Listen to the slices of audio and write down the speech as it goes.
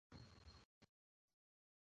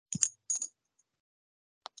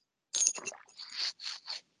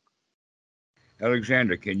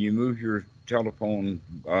Alexander, can you move your cell phone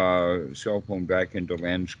back into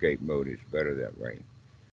landscape mode? It's better that way.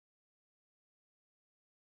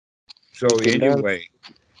 So Is it better? anyway,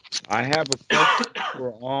 I have a question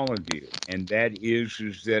for all of you, and that is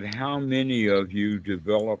that how many of you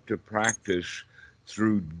developed a practice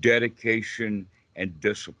through dedication and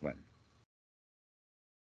discipline?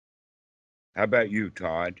 How about you,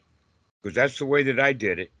 Todd? Because that's the way that I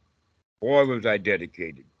did it. Boy, was I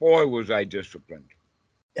dedicated. Boy, was I disciplined.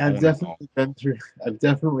 I've On and off. definitely been through. I've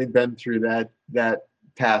definitely been through that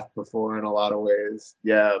path before in a lot of ways.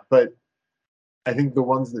 Yeah, but I think the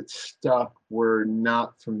ones that stuck were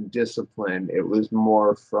not from discipline. It was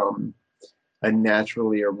more from a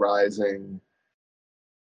naturally arising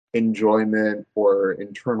enjoyment or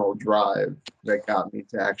internal drive that got me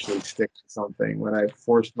to actually stick to something. When I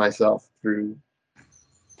forced myself through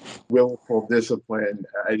willful discipline,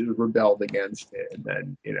 I just rebelled against it and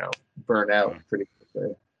then, burn out pretty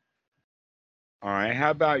quickly. All right. How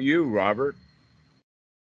about you, Robert?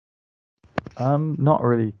 Not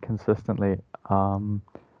really consistently. Um,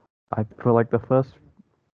 I feel like the first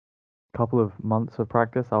couple of months of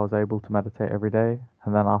practice, I was able to meditate every day,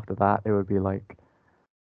 and then after that, it would be like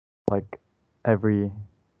every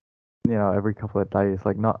every couple of days,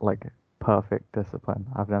 like not like perfect discipline.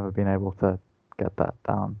 I've never been able to get that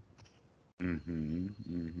down. Mm-hmm.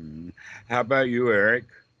 Mm-hmm. How about you, Eric?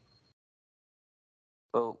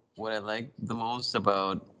 Well, what I like the most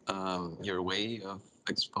about your way of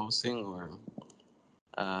exposing or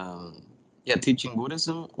um, yeah, teaching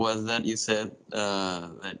Buddhism was that you said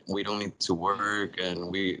that we don't need to work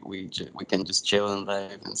and we can just chill in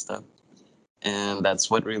life and stuff, and that's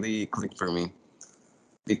what really clicked for me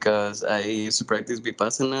because I used to practice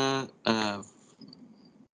vipassana,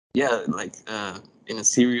 yeah, like in a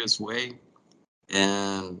serious way,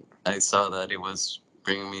 and I saw that it was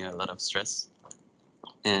bringing me a lot of stress,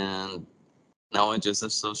 and now I just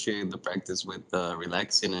associate the practice with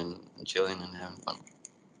relaxing and chilling and having fun.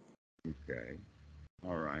 Okay.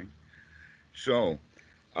 All right. So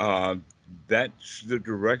uh, that's the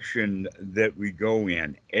direction that we go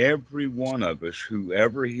in. Every one of us who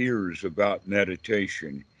ever hears about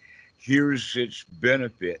meditation hears its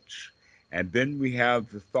benefits, and then we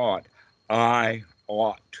have the thought, I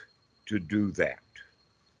ought to do that.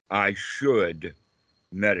 I should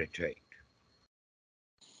meditate.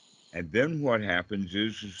 And then what happens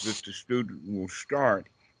is that the student will start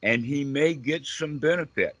and he may get some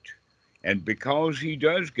benefit. And because he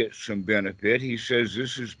does get some benefit, he says,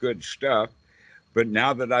 this is good stuff. But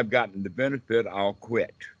now that I've gotten the benefit, I'll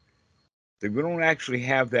quit. We don't actually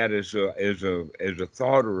have that as a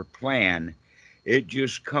thought or a plan. It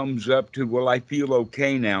just comes up to, well, I feel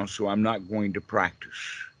okay now, so I'm not going to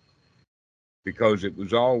practice. Because it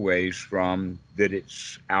was always from that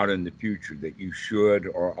it's out in the future that you should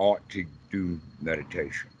or ought to do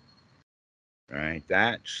meditation. Right?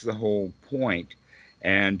 That's the whole point,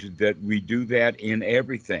 and that we do that in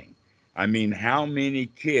everything. I mean, how many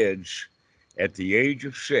kids at the age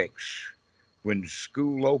of 6, when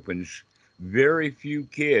school opens, very few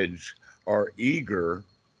kids are eager.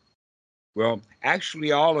 Well,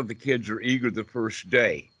 actually, all of the kids are eager the first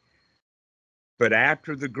day. But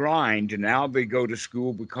after the grind, now they go to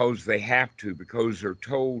school because they have to, because they're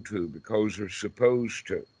told to, because they're supposed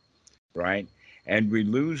to, right? And we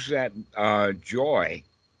lose that joy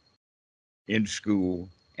in school,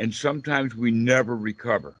 and sometimes we never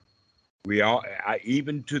recover. We all,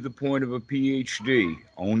 even to the point of a PhD,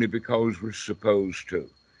 only because we're supposed to.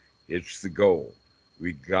 It's the goal.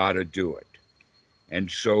 We got to do it. And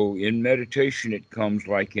so in meditation, it comes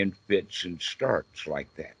like in fits and starts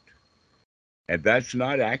like that. And that's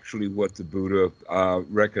not actually what the Buddha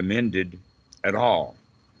recommended at all.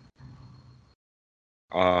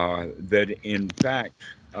 That in fact,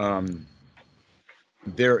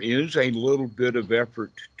 there is a little bit of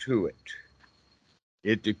effort to it.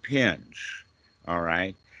 It depends. All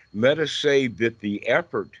right. Let us say that the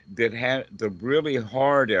effort that had the really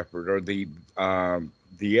hard effort, or the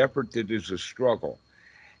effort that is a struggle,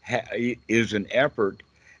 is an effort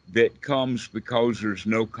that comes because there's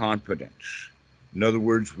no confidence. In other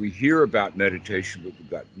words, we hear about meditation, but we've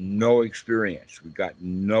got no experience. We've got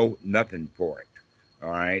nothing for it. All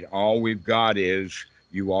right. All we've got is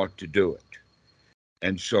you ought to do it.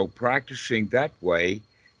 And so practicing that way,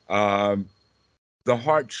 um, the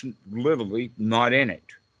heart's literally not in it.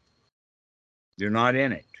 You're not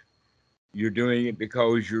in it. You're doing it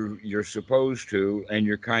because you're supposed to, and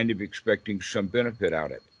you're kind of expecting some benefit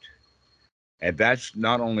out of it. And that's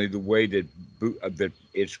not only the way that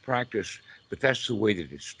it's practiced, but that's the way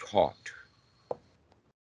that it's taught.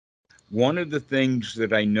 One of the things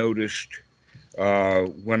that I noticed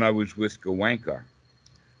when I was with Gawanka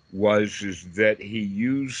was is that he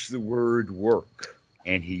used the word work,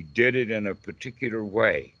 and he did it in a particular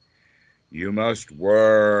way. You must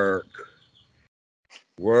work,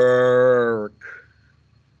 work.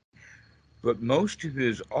 But most of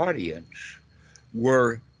his audience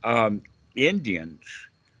were Indians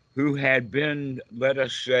who had been, let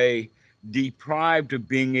us say, deprived of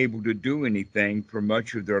being able to do anything for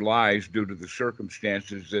much of their lives due to the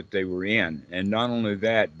circumstances that they were in. And not only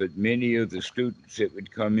that, but many of the students that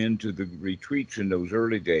would come into the retreats in those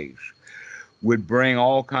early days would bring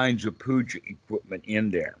all kinds of puja equipment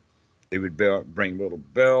in there. They would bring little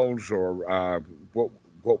bells or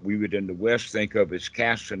what we would in the West think of as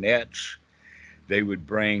castanets. They would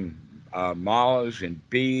bring malas and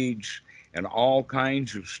beads and all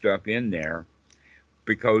kinds of stuff in there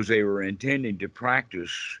because they were intending to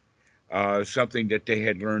practice something that they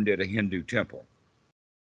had learned at a Hindu temple.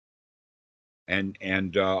 And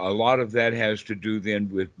a lot of that has to do then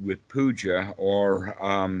with puja or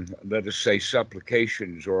let us say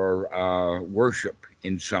supplications or worship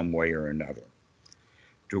in some way or another.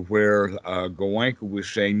 To where Goenka was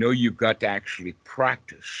saying, no, you've got to actually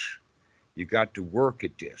practice. You got to work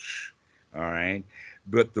at this, all right?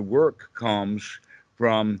 But the work comes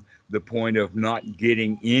from the point of not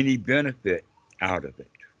getting any benefit out of it.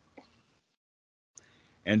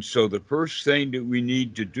 And so the first thing that we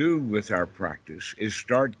need to do with our practice is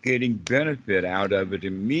start getting benefit out of it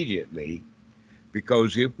immediately.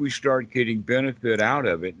 Because if we start getting benefit out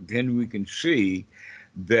of it, then we can see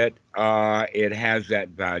that it has that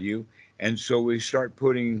value. And so we start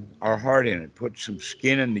putting our heart in it, put some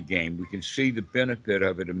skin in the game. We can see the benefit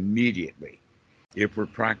of it immediately if we're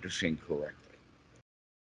practicing correctly.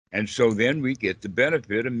 And so then we get the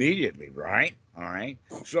benefit immediately, right? All right.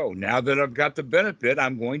 So now that I've got the benefit,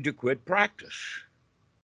 I'm going to quit practice.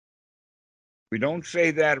 We don't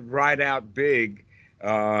say that right out big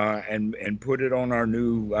and put it on our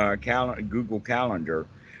new Google Calendar,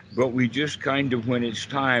 but we just kind of when it's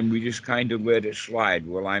time, we just kind of let it slide.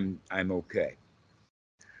 Well, I'm okay.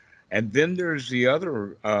 And then there's the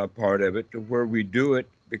other part of it to where we do it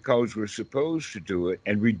because we're supposed to do it,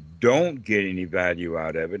 and we don't get any value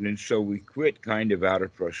out of it, and so we quit kind of out of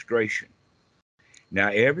frustration. Now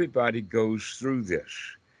everybody goes through this.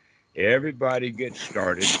 Everybody gets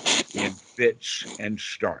started in fits and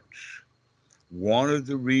starts. One of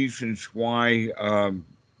the reasons why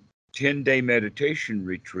 10-day meditation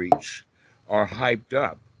retreats are hyped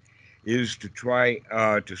up is to try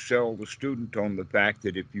to sell the student on the fact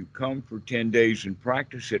that if you come for 10 days and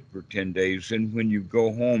practice it for 10 days, then when you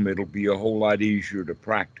go home, it'll be a whole lot easier to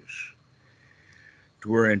practice. To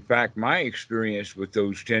where, in fact, my experience with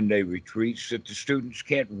those 10-day retreats, that the students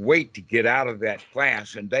can't wait to get out of that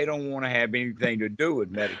class and they don't want to have anything to do with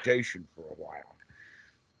meditation for a while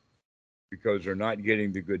because they're not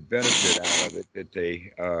getting the good benefit out of it that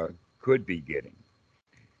they could be getting.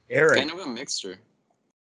 It's kind Eric, of a mixture.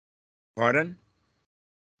 pardon?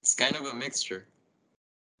 It's kind of a mixture.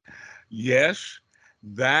 Yes,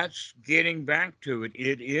 that's getting back to it.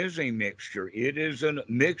 It is a mixture. It is a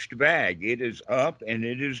mixed bag. It is up and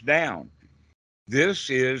it is down. This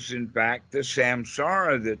is, in fact, the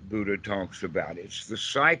samsara that Buddha talks about. It's the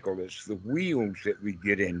cycle, it's the wheels that we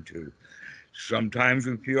get into. Sometimes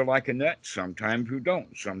we feel like a nut, sometimes we don't.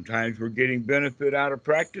 Sometimes we're getting benefit out of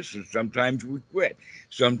practice, and sometimes we quit.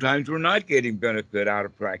 Sometimes we're not getting benefit out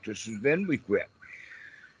of practice, and then we quit.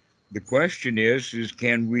 The question is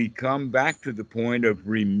can we come back to the point of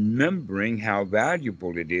remembering how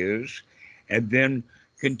valuable it is and then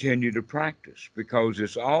continue to practice? Because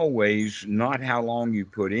it's always not how long you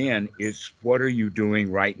put in, it's what are you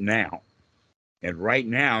doing right now? And right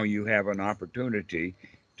now you have an opportunity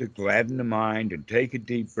to gladden the mind and take a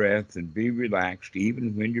deep breath and be relaxed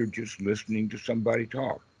even when you're just listening to somebody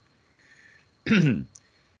talk.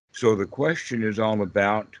 So the question is all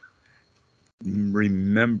about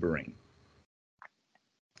remembering.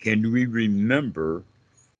 Can we remember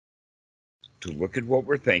to look at what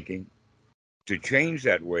we're thinking, to change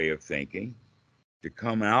that way of thinking, to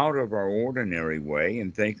come out of our ordinary way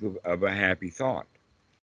and think of a happy thought?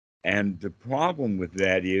 And the problem with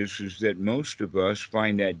that is that most of us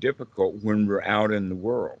find that difficult when we're out in the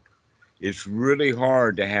world. It's really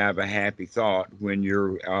hard to have a happy thought when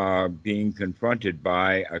you're being confronted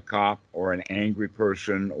by a cop or an angry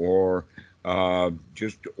person or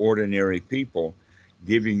just ordinary people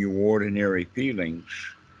giving you ordinary feelings,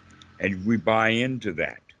 and we buy into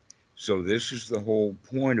that. So this is the whole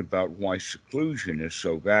point about why seclusion is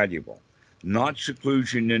so valuable. Not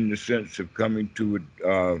seclusion in the sense of coming to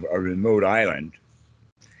a remote island.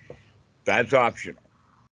 That's optional.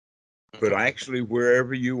 but actually,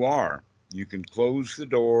 wherever you are, you can close the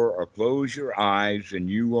door or close your eyes, and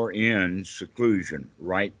you are in seclusion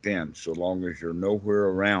right then, so long as you're nowhere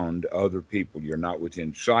around other people. You're not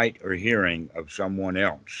within sight or hearing of someone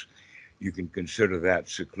else. You can consider that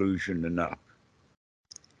seclusion enough.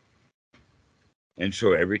 And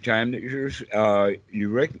so every time that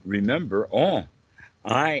remember, oh,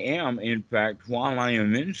 I am, in fact, while I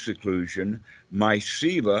am in seclusion, my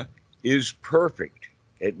sila is perfect,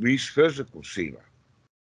 at least physical sila.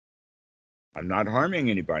 I'm not harming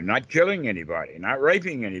anybody, not killing anybody, not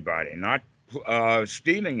raping anybody, not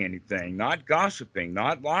stealing anything, not gossiping,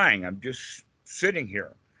 not lying. I'm just sitting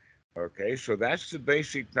here. Okay, so that's the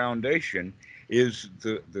basic foundation is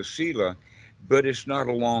the sila, but it's not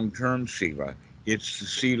a long-term sila. It's the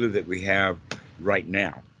sila that we have right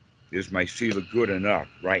now. Is my sila good enough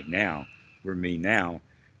right now for me now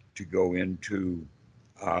to go into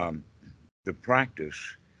um, the practice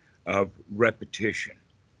of repetition,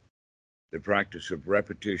 the practice of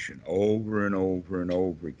repetition over and over and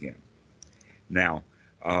over again. Now,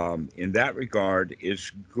 in that regard, it's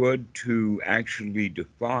good to actually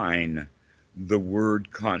define the word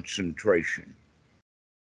concentration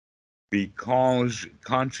because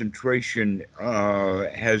concentration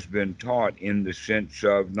has been taught in the sense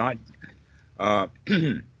of uh,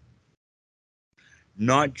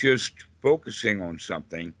 not just focusing on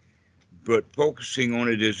something, but focusing on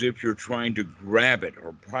it as if you're trying to grab it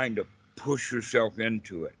or trying to push yourself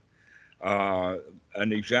into it. Uh,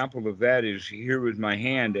 an example of that is here with my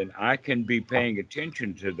hand, and I can be paying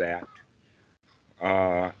attention to that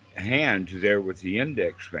hand there with the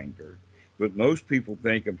index finger. But most people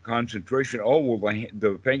think of concentration. Oh, well,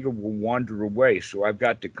 the finger will wander away, so I've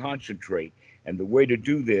got to concentrate. And the way to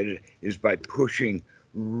do that is by pushing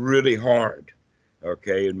really hard.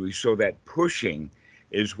 Okay, and we so that pushing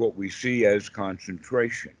is what we see as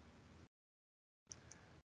concentration.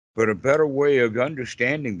 But a better way of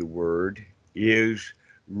understanding the word is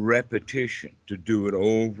repetition, to do it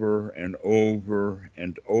over and over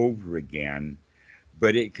and over again.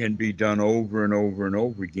 But it can be done over and over and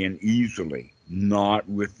over again easily, not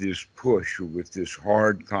with this push or with this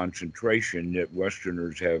hard concentration that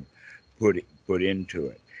Westerners have put into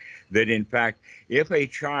it. That in fact, if a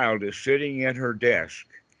child is sitting at her desk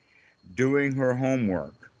doing her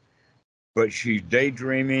homework but she's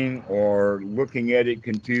daydreaming or looking at it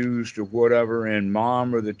confused or whatever, and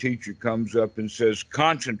mom or the teacher comes up and says,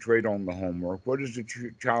 concentrate on the homework. What is the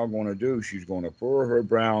child going to do? She's going to furrow her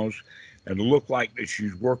brows and look like that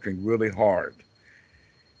she's working really hard.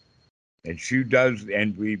 And she does,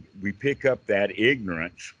 and we pick up that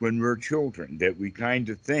ignorance when we're children, that we kind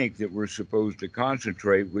of think that we're supposed to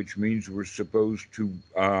concentrate, which means we're supposed to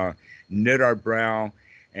knit our brow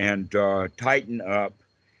and tighten up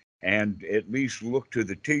and at least look to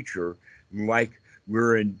the teacher like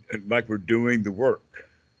like we're doing the work.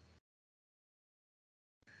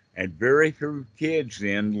 And very few kids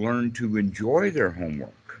then learn to enjoy their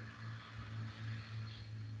homework.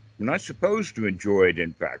 We're not supposed to enjoy it,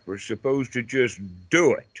 in fact. We're supposed to just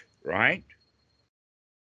do it, right?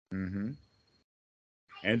 hmm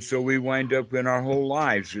And so we wind up in our whole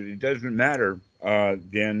lives. It doesn't matter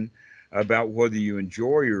then about whether you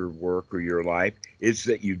enjoy your work or your life. It's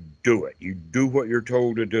that you do it. You do what you're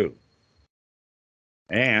told to do.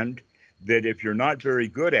 And that if you're not very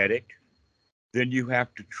good at it, then you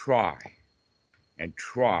have to try and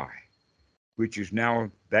try, which is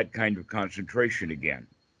now that kind of concentration again,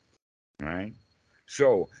 right?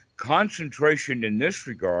 So, concentration in this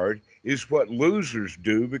regard is what losers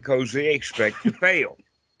do because they expect to fail.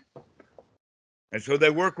 And so they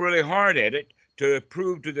work really hard at it to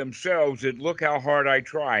prove to themselves that look how hard I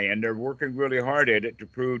try. And they're working really hard at it to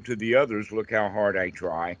prove to the others, look how hard I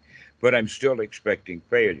try, but I'm still expecting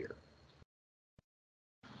failure.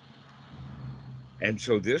 And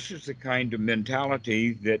so this is the kind of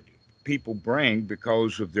mentality that people bring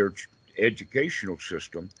because of their educational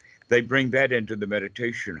system. They bring that into the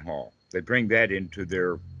meditation hall. They bring that into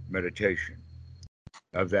their meditation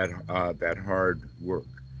of that hard work.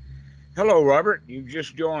 Hello, Robert. You've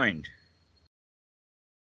just joined.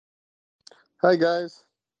 Hi, guys.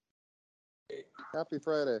 Happy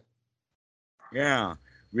Friday. Yeah,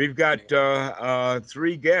 we've got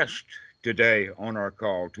three guests today on our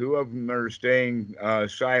call. Two of them are staying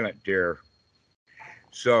silent, dear.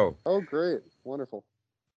 So, Oh, great. Wonderful.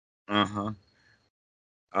 uh-huh.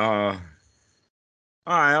 Uh,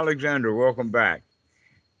 Hi, Alexander. Welcome back.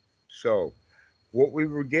 So, what we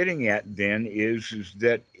were getting at then is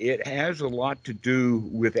that it has a lot to do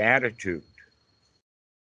with attitude,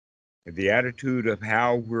 the attitude of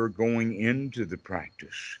how we're going into the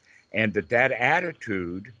practice, and that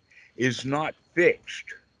attitude is not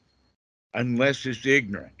fixed unless it's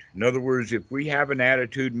ignorant. In other words, if we have an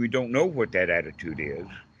attitude and we don't know what that attitude is,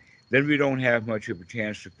 then we don't have much of a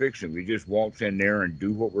chance to fix it. We just waltz in there and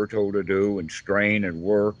do what we're told to do and strain and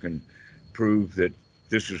work and prove that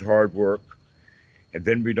this is hard work. And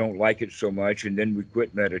then we don't like it so much and then we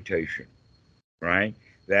quit meditation, right?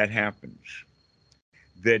 That happens.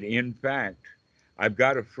 That in fact, I've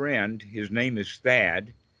got a friend, his name is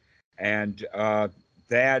Thad, and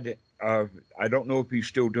Thad, I don't know if he's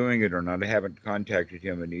still doing it or not. I haven't contacted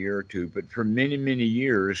him in a year or two, but for many, many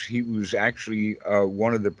years, he was actually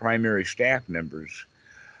one of the primary staff members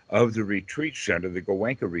of the retreat center, the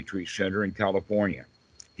Goenka Retreat Center in California.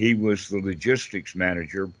 He was the logistics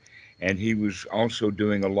manager, and he was also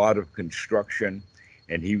doing a lot of construction,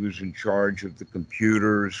 and he was in charge of the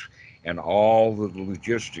computers and all of the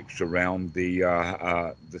logistics around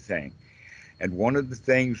the thing. And one of the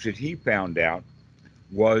things that he found out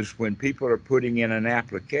was when people are putting in an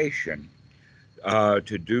application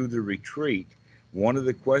to do the retreat, one of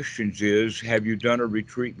the questions is, have you done a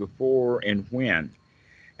retreat before and when?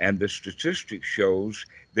 And the statistics shows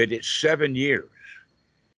that it's 7 years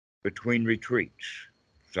between retreats.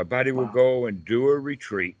 Somebody will Wow. go and do a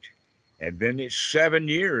retreat, and then it's 7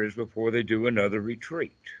 years before they do another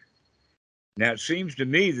retreat. Now, it seems to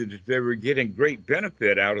me that if they were getting great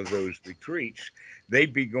benefit out of those retreats,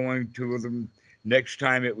 they'd be going to them next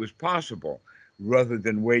time it was possible, rather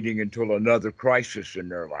than waiting until another crisis in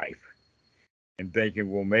their life and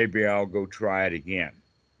thinking, well, maybe I'll go try it again.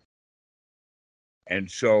 And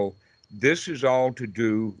so this is all to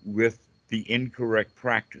do with the incorrect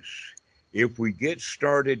practice. If we get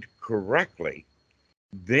started correctly,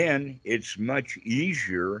 then it's much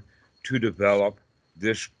easier to develop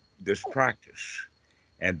this this practice.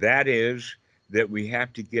 And that is that we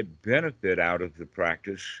have to get benefit out of the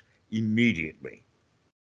practice immediately.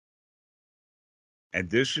 And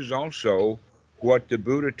this is also what the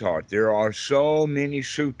Buddha taught. There are so many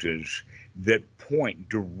suttas that point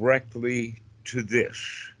directly to this.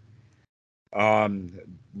 Um,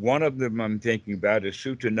 One of them I'm thinking about is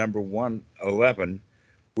Sutta number 111,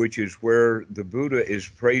 which is where the Buddha is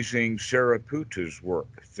praising Sariputta's work.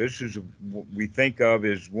 This is what we think of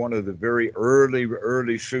as one of the very early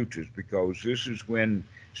suttas, because this is when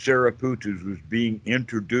Sariputta was being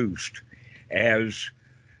introduced as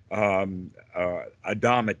a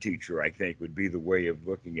Dhamma teacher, I think would be the way of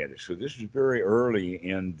looking at it. So this is very early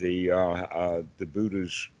in the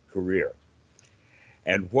Buddha's career.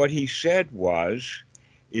 And what he said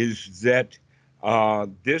is that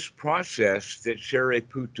this process that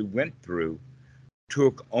Sariputta went through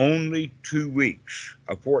took only 2 weeks,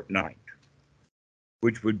 a fortnight,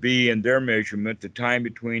 which would be in their measurement the time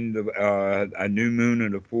between a new moon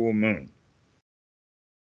and a full moon.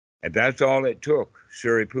 And that's all it took,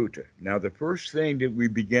 Sariputta. Now, the first thing that we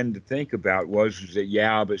began to think about was that,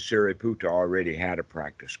 yeah, but Sariputta already had a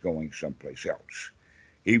practice going someplace else.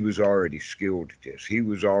 He was already skilled at this. He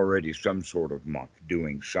was already some sort of monk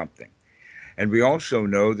doing something. And we also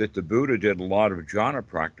know that the Buddha did a lot of jhana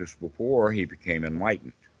practice before he became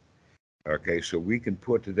enlightened. Okay, so we can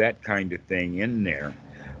put that kind of thing in there.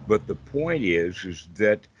 But the point is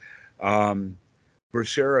that um, for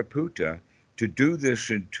Sariputta to do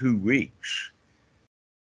this in 2 weeks,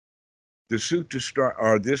 the sutta start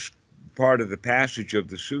or this part of the passage of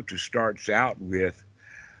the sutta starts out with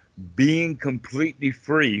being completely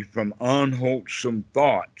free from unwholesome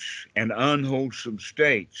thoughts and unwholesome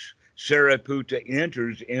states. Sariputta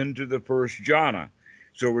enters into the first jhana.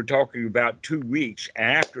 So we're talking about 2 weeks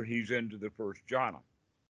after he's into the first jhana.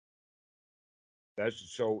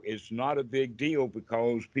 So it's not a big deal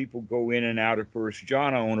because people go in and out of first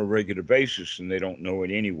jhana on a regular basis and they don't know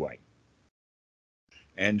it anyway.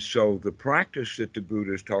 And so the practice that the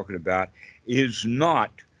Buddha is talking about is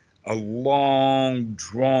not a long,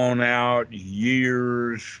 drawn out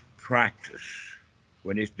years practice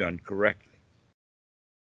when it's done correctly.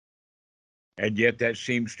 And yet that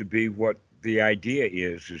seems to be what the idea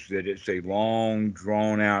is that it's a long,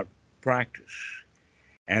 drawn out practice.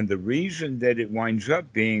 And the reason that it winds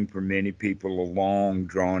up being for many people a long,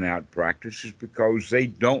 drawn out practice is because they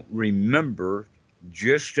don't remember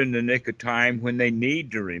just in the nick of time when they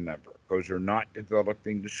need to remember, because they're not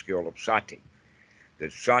developing the skill of sati.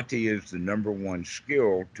 That sati is the number one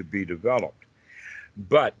skill to be developed.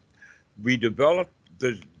 But we develop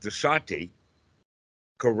the sati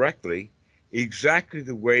correctly exactly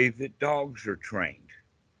the way that dogs are trained.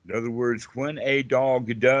 In other words, when a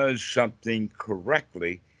dog does something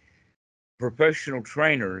correctly, professional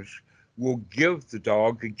trainers will give the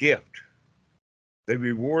dog a gift. They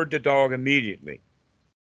reward the dog immediately.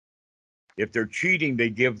 If they're cheating, they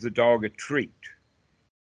give the dog a treat.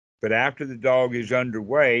 But after the dog is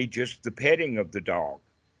underway, just the petting of the dog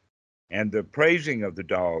and the praising of the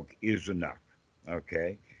dog is enough.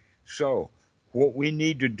 Okay? So, what we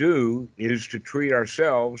need to do is to treat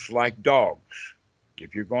ourselves like dogs.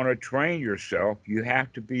 If you're going to train yourself, you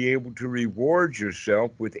have to be able to reward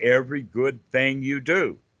yourself with every good thing you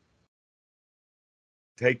do.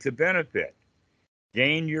 Take the benefit,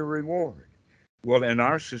 gain your reward. Well, in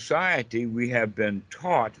our society, we have been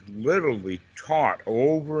taught, literally taught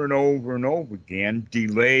over and over and over again,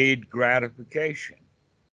 delayed gratification.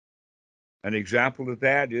 An example of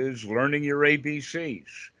that is learning your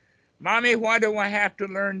ABCs. Mommy, why do I have to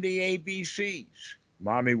learn the ABCs?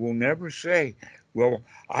 Mommy will never say, well,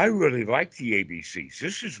 I really like the ABCs.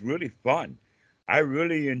 This is really fun. I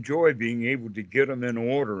really enjoy being able to get them in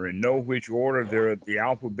order and know which order the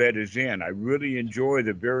alphabet is in. I really enjoy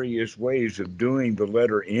the various ways of doing the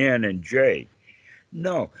letter N and J.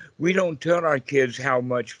 No, we don't tell our kids how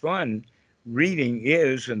much fun reading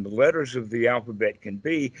is and the letters of the alphabet can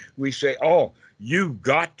be. We say, oh, you've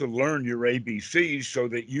got to learn your ABCs so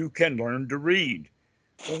that you can learn to read.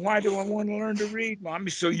 Well, why do I want to learn to read,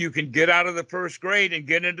 Mommy? So you can get out of the first grade and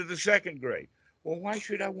get into the second grade. Well, why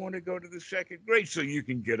should I want to go to the second grade? So you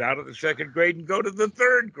can get out of the second grade and go to the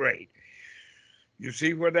third grade. You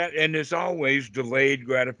see where that, and it's always delayed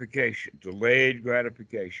gratification, delayed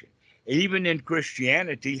gratification. Even in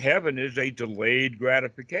Christianity, heaven is a delayed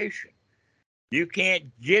gratification. You can't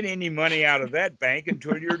get any money out of that bank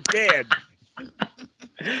until you're dead.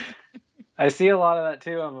 I see a lot of that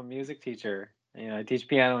too. I'm a music teacher. I teach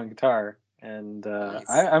piano and guitar, and Nice.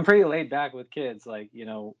 I'm pretty laid back with kids. Like,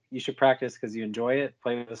 you should practice because you enjoy it.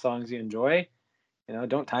 Play the songs you enjoy.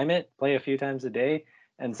 Don't time it. Play a few times a day.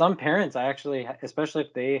 And some parents, I actually, especially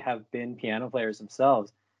if they have been piano players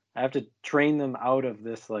themselves, I have to train them out of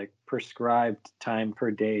this like prescribed time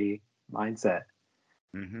per day mindset.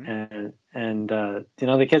 Hmm. And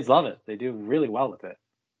the kids love it. They do really well with it.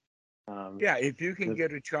 Um, Yeah, if you can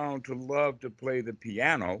get a child to love to play the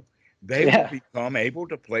piano, they will yeah, become able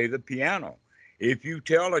to play the piano. If you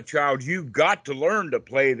tell a child you've got to learn to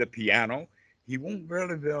play the piano, he won't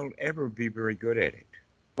really ever be very good at it.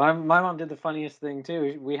 my mom did the funniest thing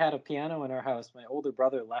too. We had a piano in our house. My older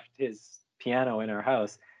brother left his piano in our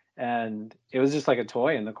house, and it was just like a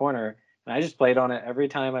toy in the corner. And I just played on it every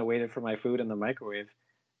time I waited for my food in the microwave,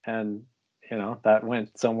 and that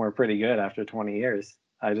went somewhere pretty good after 20 years.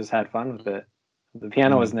 I just had fun with it. The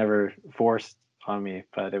piano was Mm. never forced on me,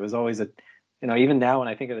 but it was always even now when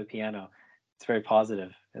I think of the piano, it's very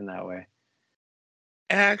positive in that way.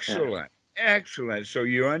 Yeah, Excellent. Excellent. So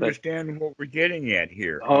you but understand what we're getting at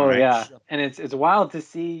here. All oh right. yeah, So, and it's wild to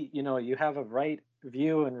see, you have a right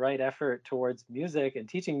view and right effort towards music and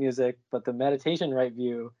teaching music, but the meditation right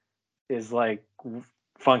view is like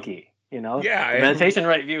funky, yeah. The And meditation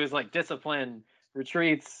right view is like discipline,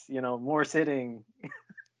 retreats, more sitting.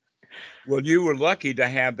 well, you were lucky to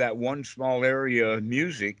have that one small area of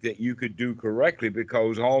music that you could do correctly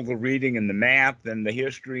because all the reading and the math and the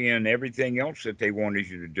history and everything else that they wanted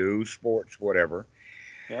you to do, sports, whatever.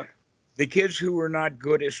 Yep. The kids who are not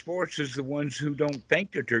good at sports is the ones who don't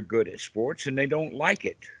think that they're good at sports and they don't like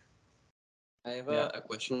it. I have Yeah. a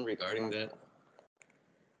question regarding that.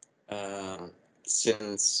 Um,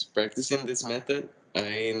 since practicing this method,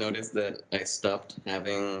 I noticed that I stopped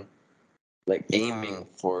having like aiming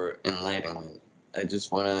for enlightenment. I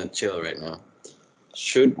just want to chill right now.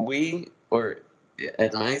 Should we, or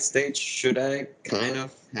at my stage, should I kind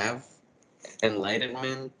of have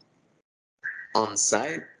enlightenment on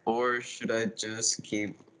site, or should I just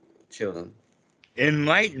keep chilling?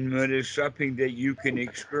 Enlightenment is something that you can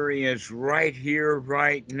experience right here,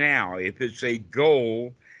 right now. If it's a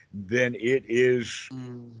goal, then it is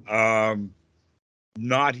Mm. um,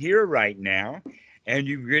 not here right now, and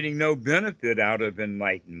you're getting no benefit out of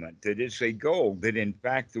enlightenment. That it's a goal. That in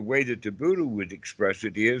fact, the way that the Buddha would express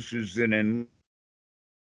it is that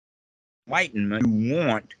enlightenment you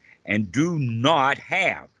want and do not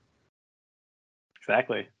have.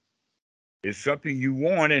 Exactly. It's something you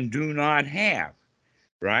want and do not have,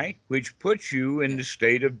 right? Which puts you in Yeah. the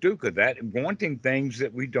state of dukkha. That wanting things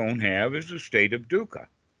that we don't have is a state of dukkha.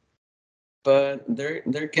 But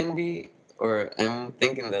there can be, or I'm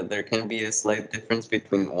thinking that there can be a slight difference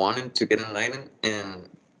between wanting to get enlightened and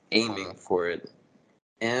aiming for it.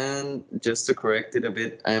 And just to correct it a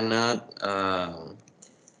bit, I'm not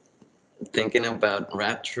thinking about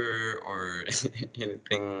rapture or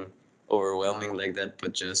anything overwhelming like that,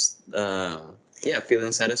 but just yeah,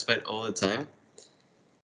 feeling satisfied all the time.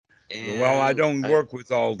 Well, I And don't I work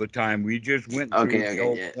with all the time. We just went through okay, the okay,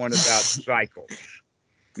 whole yeah. point about cycles.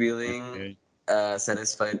 feeling Okay.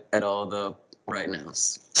 satisfied at all the right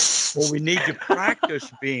nows. Well, we need to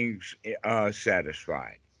practice being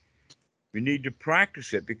satisfied. We need to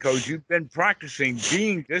practice it because you've been practicing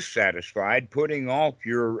being dissatisfied, putting off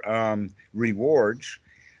your rewards,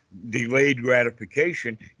 delayed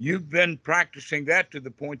gratification. You've been practicing that to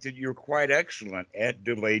the point that you're quite excellent at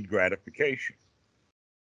delayed gratification.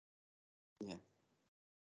 Yeah.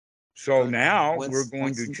 So But now we're going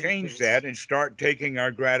what's to the change difference? that and start taking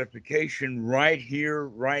our gratification right here,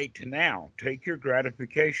 right now. Take your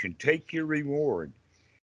gratification, take your reward.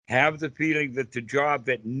 Have the feeling that the job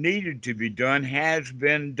that needed to be done has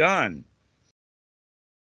been done.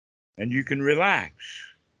 And you can relax,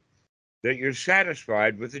 that you're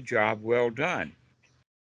satisfied with a job well done,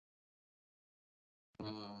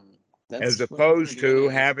 Um, as that's what I've been opposed doing to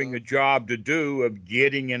as having well. a job to do of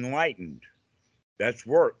getting enlightened. That's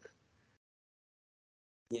work.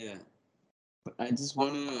 Yeah. But I just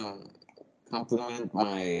want to compliment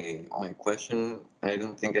my question. I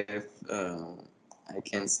don't think I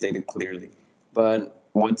can state it clearly. But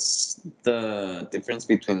what's the difference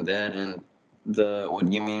between that and the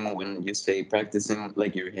what you mean when you say practicing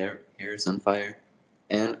like your hair is on fire?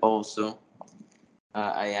 And also,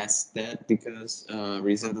 I asked that because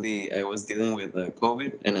recently I was dealing with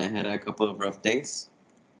COVID and I had a couple of rough days.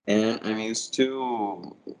 And I'm used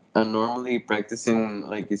to normally practicing,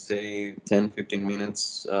 like you say, 10, 15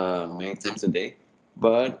 minutes many times a day.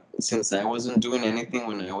 But since I wasn't doing anything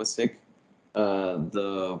when I was sick,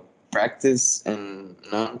 the practice and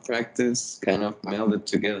non-practice kind of melded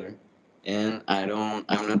together. And I'm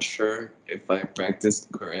not sure if I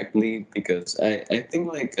practiced correctly because I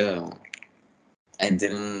think like I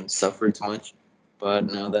didn't suffer too much.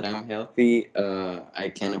 But now that I'm healthy,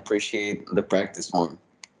 I can appreciate the practice more.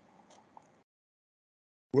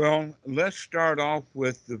 Well, let's start off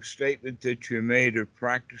with the statement that you made of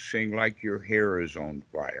practicing like your hair is on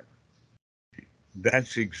fire.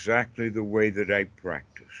 That's exactly the way that I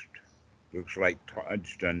practiced. Looks like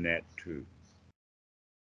Todd's done that too.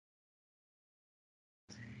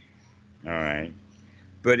 All right.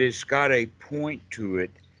 But it's got a point to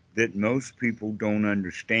it that most people don't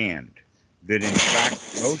understand. That in fact,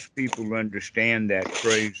 most people understand that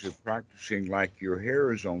phrase of practicing like your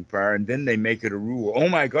hair is on fire, and then they make it a rule. Oh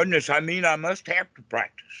my goodness, I mean, I must have to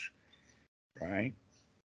practice, right?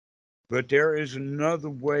 But there is another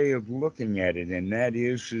way of looking at it, and that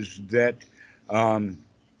is that um,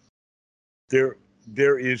 there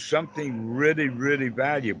there is something really, really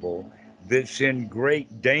valuable that's in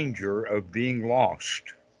great danger of being lost.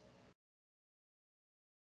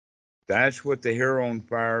 That's what the hair on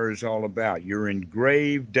fire is all about. You're in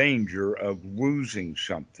grave danger of losing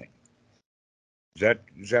something.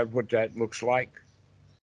 Is that what that looks like?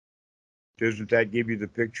 Doesn't that give you the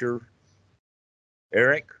picture,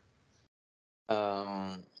 Eric?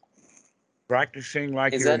 Um, Practicing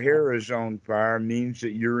like is your that hair is on fire means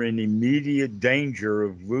that you're in immediate danger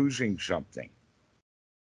of losing something.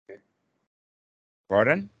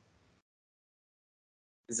 Pardon?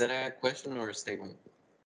 is that a question or a statement?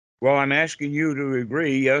 Well, I'm asking you to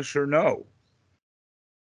agree, yes or no.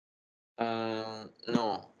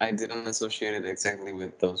 No, I didn't associate it exactly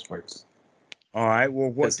with those words. All right. Well,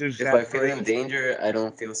 what Because does if I that feel in phrase? danger, I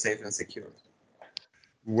don't feel safe and secure.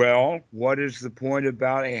 Well, what is the point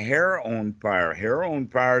about a hair on fire? Hair on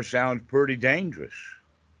fire sounds pretty dangerous.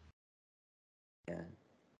 Yeah.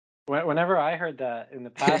 Whenever I heard that in the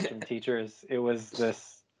past from teachers, it was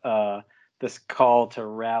this call to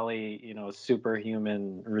rally,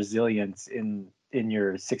 superhuman resilience in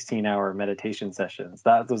your 16-hour meditation sessions.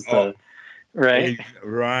 That was Oh, the right.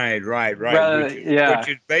 right. Rather, Which yeah,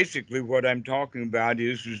 is basically what I'm talking about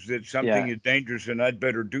is that something yeah, is dangerous and I'd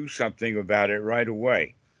better do something about it right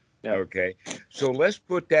away. yeah. Okay. So let's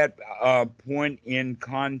put that point in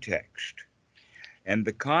context. And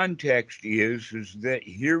the context is that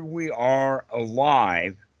here we are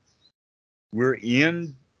alive. We're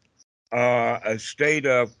in a state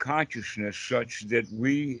of consciousness such that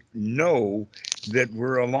we know that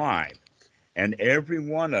we're alive. And every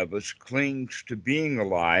one of us clings to being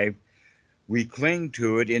alive. We cling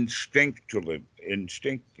to it instinctively.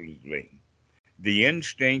 Instinctively. The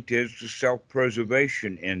instinct is the self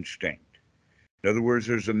preservation instinct. In other words,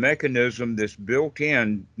 there's a mechanism that's built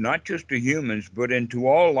in, not just to humans, but into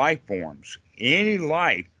all life forms. Any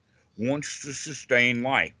life wants to sustain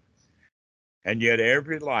life, and yet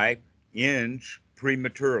every life ends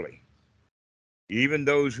prematurely. Even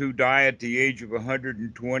those who die at the age of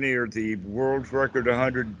 120 or the world's record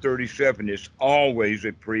 137 is always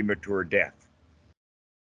a premature death.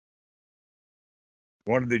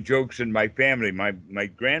 One of the jokes in my family, my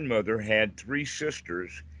grandmother had three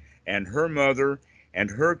sisters, and her mother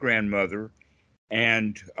and her grandmother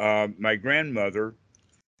and my grandmother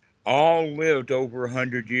all lived over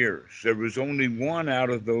 100 years. There was only one out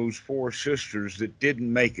of those four sisters that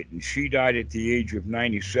didn't make it, and she died at the age of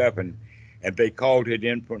 97, and they called it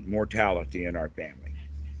infant mortality in our family.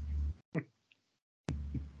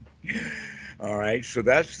 All right, so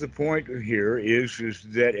that's the point here is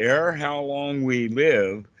that ere how long we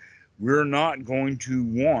live, we're not going to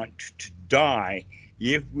want to die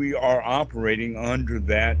if we are operating under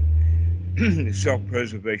that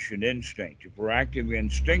self-preservation instinct. If we're acting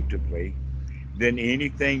instinctively, then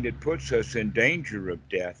anything that puts us in danger of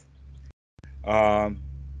death um,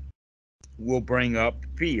 will bring up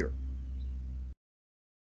fear.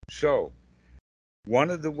 So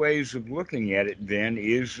one of the ways of looking at it then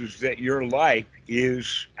is that your life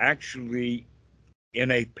is actually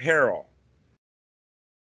in a peril.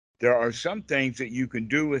 There are some things that you can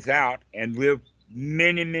do without and live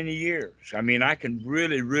many, many years. I mean, I can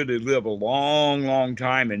really, really live a long, long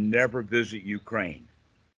time and never visit Ukraine.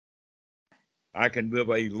 I can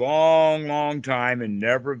live a long, long time and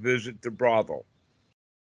never visit the brothel.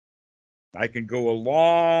 I can go a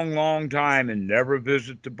long, long time and never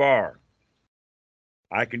visit the bar.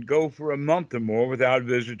 I can go for a month or more without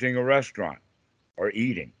visiting a restaurant or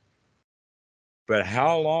eating. But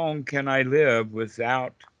how long can I live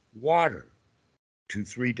without water? 2,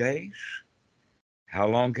 3 days? How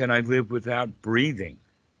long can I live without breathing?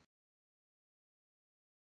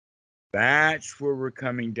 That's where we're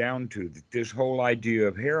coming down to. That this whole idea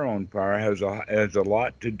of hair on fire has a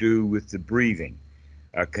lot to do with the breathing,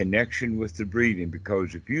 a connection with the breathing.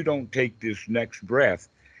 Because if you don't take this next breath,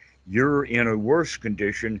 you're in a worse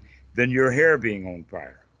condition than your hair being on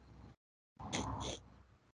fire.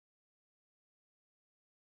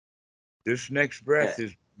 This next Yeah. breath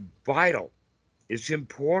is vital. It's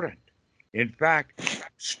important. In fact,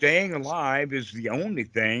 staying alive is the only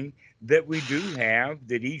thing that we do have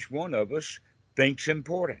that each one of us thinks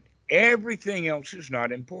important. Everything else is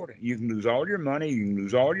not important. You can lose all your money, you can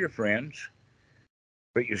lose all your friends,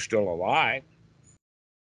 but you're still alive.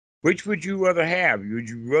 Which would you rather have? Would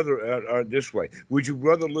you rather, this way, would you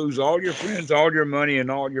rather lose all your friends, all your money,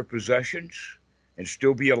 and all your possessions and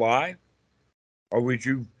still be alive? Or would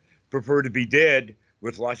you prefer to be dead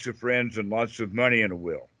with lots of friends and lots of money and a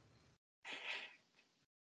will?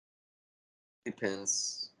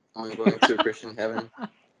 Depends. Am I going to Christian heaven?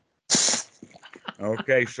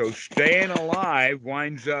 Okay, so staying alive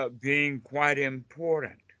winds up being quite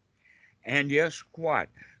important. And yes, what?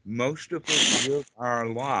 Most of us live our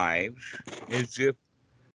lives as if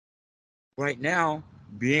right now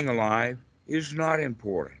being alive is not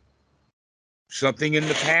important. Something in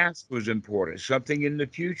the past was important. Something in the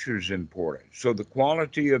future is important. So the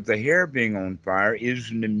quality of the hair being on fire is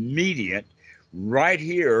an immediate, right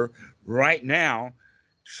here, right now,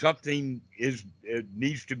 something is it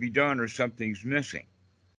needs to be done or something's missing.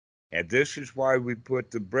 And this is why we put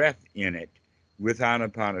the breath in it with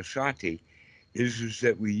Anapanasati, is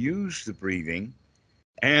that we use the breathing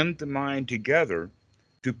and the mind together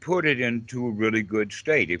to put it into a really good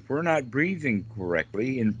state. If we're not breathing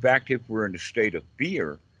correctly, in fact, if we're in a state of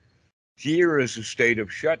fear, fear is a state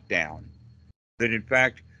of shutdown. That in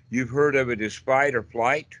fact, you've heard of it as fight or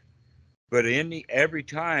flight, but every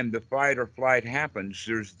time the fight or flight happens,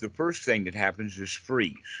 there's the first thing that happens is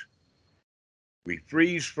freeze. We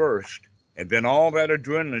freeze first, and then all that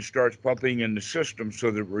adrenaline starts pumping in the system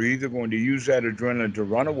so that we're either going to use that adrenaline to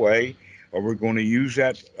run away or we're going to use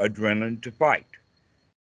that adrenaline to fight.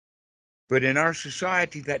 But in our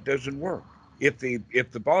society, that doesn't work. If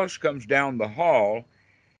the boss comes down the hall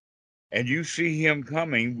and you see him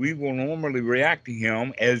coming, we will normally react to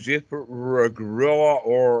him as if it were a gorilla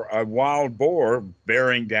or a wild boar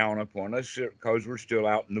bearing down upon us because we're still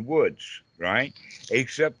out in the woods, right?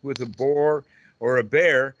 Except with a boar or a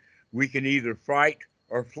bear, we can either fight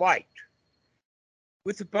or flight.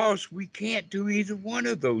 With the boss, we can't do either one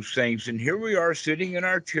of those things. And here we are sitting in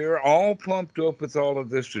our chair, all pumped up with all of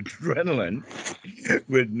this adrenaline,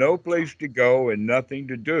 with no place to go and nothing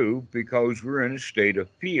to do because we're in a state of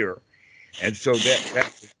fear. And so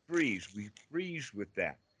that's a freeze. We freeze with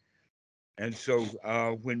that. And so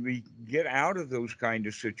when we get out of those kind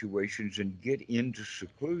of situations and get into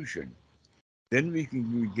seclusion, then we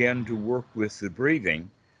can begin to work with the breathing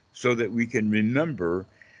so that we can remember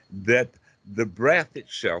that the breath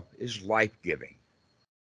itself is life giving.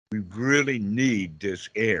 We really need this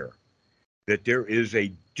air, that there is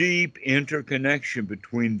a deep interconnection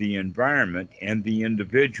between the environment and the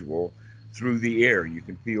individual through the air. You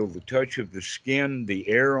can feel the touch of the skin, the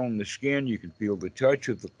air on the skin. You can feel the touch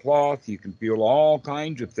of the cloth. You can feel all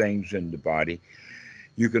kinds of things in the body.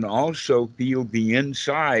 You can also feel the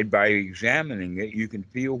inside by examining it. You can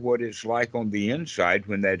feel what it's like on the inside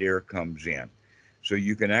when that air comes in. So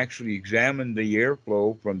you can actually examine the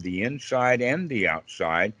airflow from the inside and the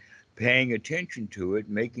outside, paying attention to it,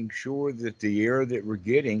 making sure that the air that we're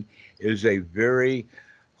getting is a very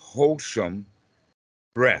wholesome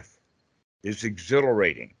breath, is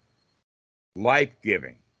exhilarating, life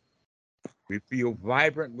giving. We feel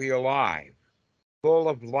vibrantly alive, full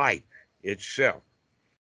of life itself.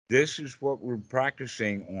 This is what we're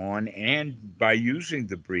practicing on, and by using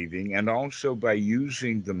the breathing and also by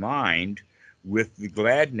using the mind with the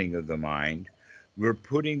gladdening of the mind, we're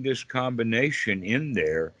putting this combination in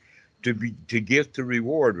there to get the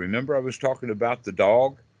reward. Remember, I was talking about the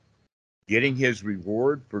dog getting his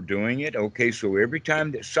reward for doing it? Okay, so every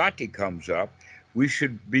time that sati comes up, we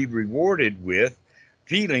should be rewarded with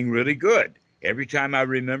feeling really good. Every time I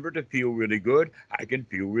remember to feel really good, I can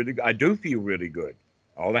feel really I do feel really good.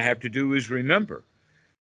 All I have to do is remember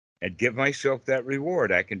and give myself that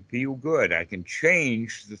reward. I can feel good. I can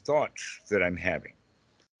change the thoughts that I'm having.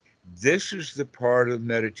 This is the part of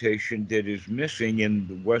meditation that is missing in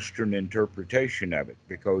the Western interpretation of it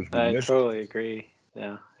because we I miss, totally agree.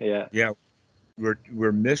 Yeah, yeah. yeah,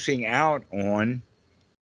 we're missing out on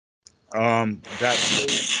that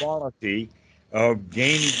whole quality of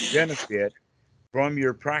gaining benefit from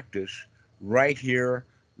your practice right here,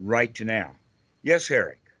 right now. Yes,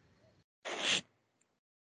 Eric.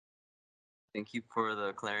 Thank you for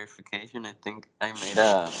the clarification. I think I made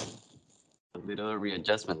a little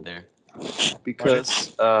readjustment there Pardon?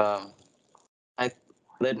 because I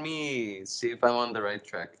let me see if I'm on the right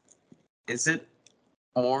track. Is it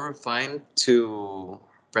more refined to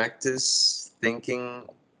practice thinking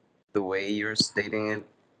the way you're stating it,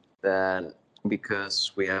 that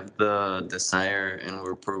because we have the desire and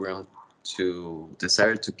we're programmed to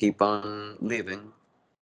desire to keep on living,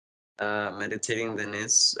 meditating then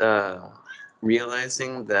is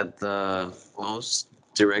realizing that the most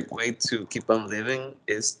direct way to keep on living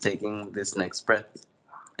is taking this next breath.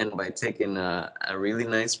 And by taking a really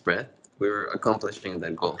nice breath, we're accomplishing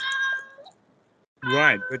that goal.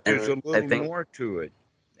 Right, but there's And a I little think, more to it,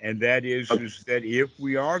 and that uh, is that if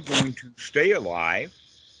we are going to stay alive,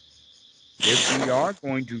 if we are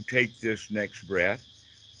going to take this next breath,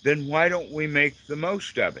 then why don't we make the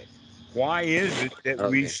most of it? Why is it that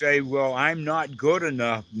we okay, say, well, I'm not good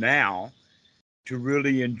enough now to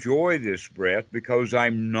really enjoy this breath because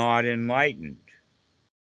I'm not enlightened?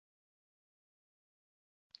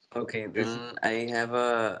 okay, Is then I have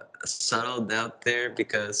a subtle doubt there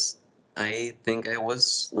because I think I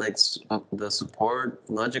was like the support,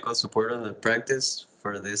 logical support of the practice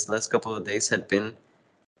for this last couple of days had been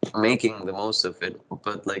making the most of it,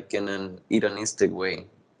 but like in an hedonistic way,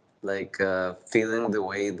 like feeling the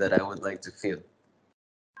way that I would like to feel.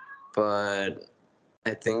 But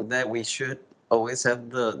I think that we should always have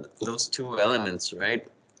the those two elements, right?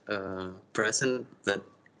 Present, that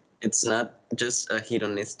it's not just a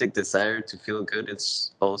hedonistic desire to feel good;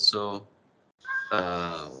 it's also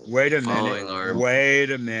Wait a minute, following our.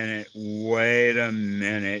 wait a minute, wait a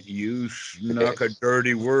minute. You snuck a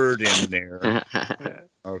dirty word in there.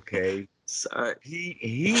 Okay. Sorry.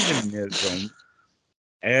 Hedonism,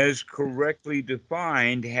 as correctly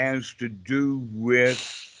defined, has to do with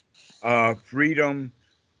freedom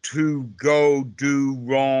to go do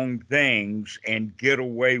wrong things and get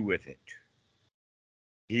away with it.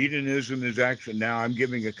 Hedonism is actually, now I'm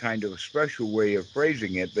giving a kind of a special way of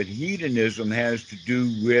phrasing it, but hedonism has to do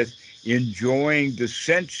with enjoying the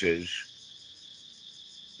senses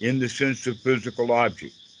in the sense of physical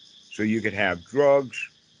object. So you could have drugs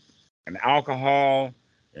and alcohol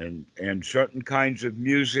and certain kinds of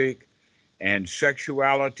music and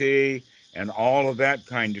sexuality and all of that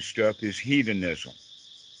kind of stuff is hedonism.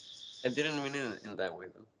 I didn't mean it in that way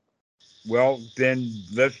though. Well, then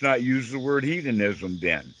let's not use the word hedonism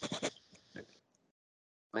then. Okay.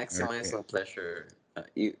 Maximizing pleasure,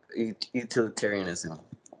 utilitarianism.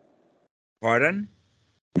 Pardon?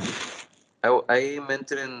 I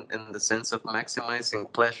meant it in the sense of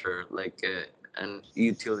maximizing pleasure, like an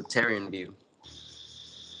utilitarian view.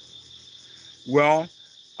 Well,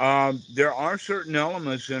 there are certain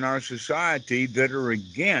elements in our society that are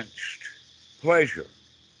against pleasure.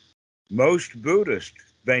 Most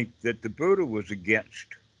Buddhists think that the Buddha was against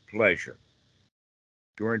pleasure.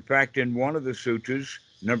 Or, in fact, in one of the sutras,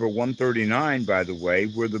 number 139, by the way,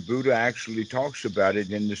 where the Buddha actually talks about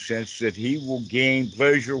it in the sense that he will gain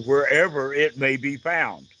pleasure wherever it may be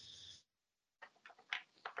found.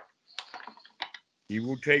 He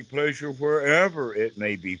will take pleasure wherever it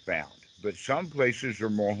may be found, but some places are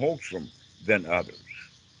more wholesome than others.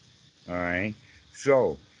 All right.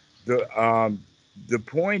 So the the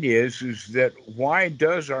point is that why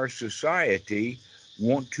does our society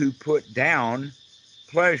want to put down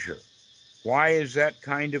pleasure? Why is that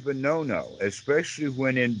kind of a no-no? Especially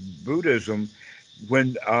when in Buddhism,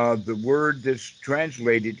 when the word that's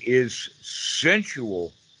translated is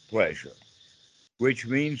sensual pleasure, which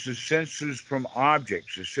means the senses from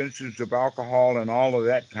objects, the senses of alcohol and all of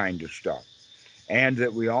that kind of stuff, and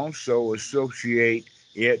that we also associate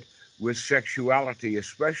it with sexuality,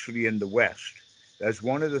 especially in the West. That's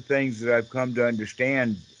one of the things that I've come to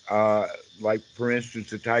understand, like, for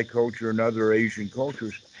instance, the Thai culture and other Asian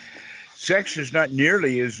cultures. Sex is not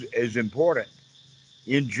nearly as important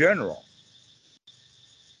in general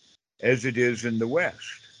as it is in the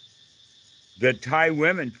West. The Thai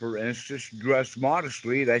women, for instance, dress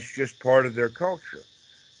modestly. That's just part of their culture,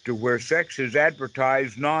 to where sex is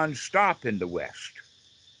advertised nonstop in the West,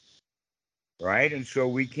 right? And so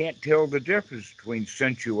we can't tell the difference between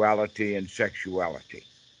sensuality and sexuality.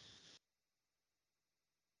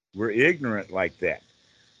 We're ignorant like that.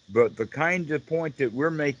 But the kind of point that we're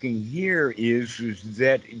making here is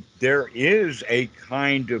that there is a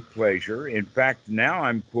kind of pleasure. In fact, now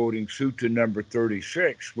I'm quoting Sutta number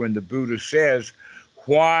 36 when the Buddha says,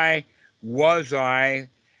 "Why was I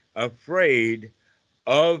afraid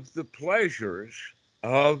of the pleasures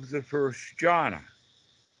of the first jhana?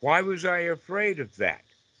 Why was I afraid of that?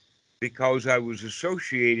 Because I was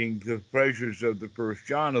associating the pleasures of the first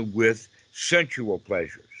jhana with sensual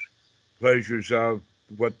pleasures, pleasures of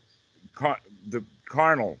what the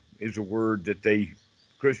carnal is a word that they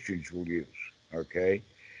Christians will use. Okay,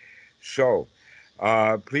 so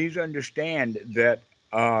please understand that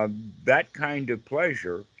uh, that kind of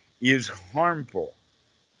pleasure is harmful.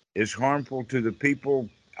 Is harmful to the people,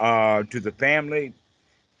 to the family,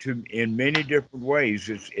 to in many different ways.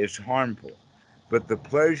 It's harmful, but the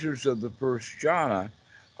pleasures of the first jhana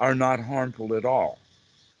are not harmful at all.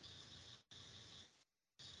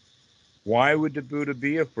 Why would the Buddha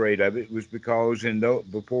be afraid of it? It was because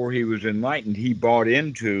before he was enlightened, he bought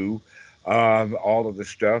into all of the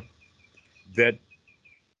stuff that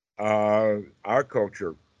our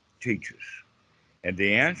culture teaches. And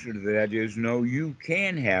the answer to that is no, you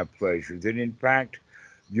can have pleasure. That in fact,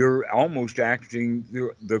 you're almost asking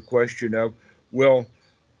the question of, well,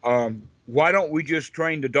 why don't we just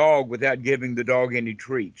train the dog without giving the dog any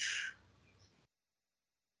treats?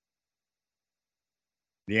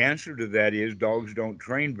 The answer to that is dogs don't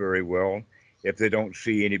train very well if they don't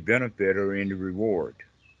see any benefit or any reward.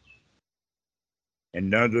 And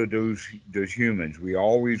none of those does humans. We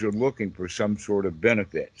always are looking for some sort of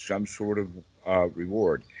benefit, some sort of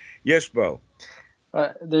reward. Yes, Bo.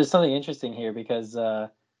 There's something interesting here because over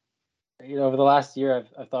the last year,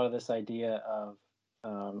 I've thought of this idea of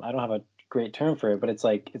I don't have a great term for it, but it's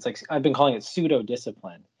like I've been calling it pseudo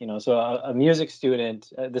discipline. So a music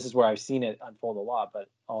student, this is where I've seen it unfold a lot, but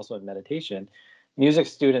also in meditation, music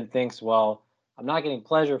student thinks, well, I'm not getting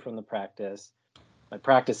pleasure from the practice. My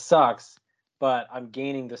practice sucks, but I'm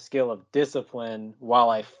gaining the skill of discipline while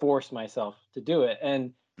I force myself to do it.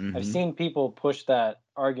 And I've Mm-hmm. seen people push that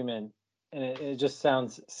argument, and it just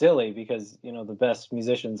sounds silly because the best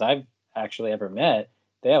musicians I've actually ever met,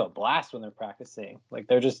 they have a blast when they're practicing. Like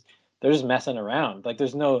they're just messing around. Like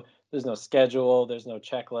there's no schedule, there's no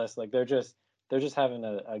checklist. Like they're just having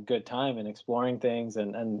a good time and exploring things,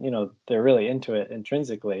 and they're really into it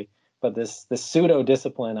intrinsically. But this pseudo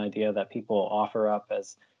discipline idea that people offer up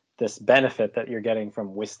as this benefit that you're getting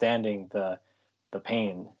from withstanding the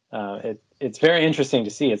pain, it's very interesting to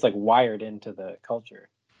see. It's like wired into the culture.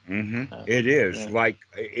 Mm-hmm. uh, It is yeah. like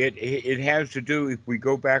it has to do. If we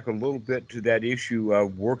go back a little bit to that issue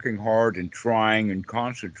of working hard and trying and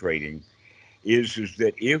concentrating, is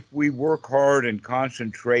that if we work hard and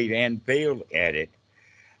concentrate and fail at it,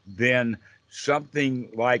 then something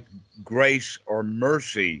like grace or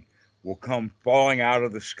mercy will come falling out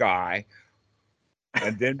of the sky,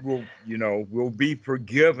 and then we'll be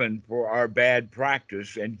forgiven for our bad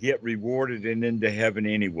practice and get rewarded and into heaven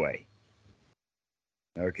anyway.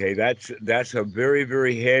 Okay, that's a very,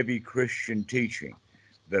 very heavy Christian teaching,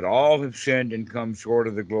 that all have sinned and come short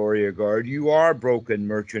of the glory of God. You are broken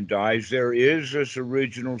merchandise. There is this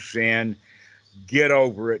original sin. Get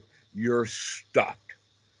over it. You're stuffed.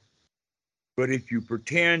 But if you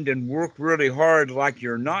pretend and work really hard like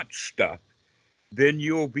you're not stuffed, then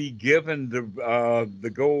you'll be given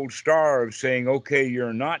the gold star of saying, okay,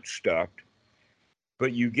 you're not stuffed,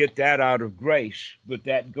 but you get that out of grace. But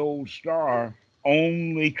that gold star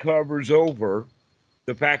only covers over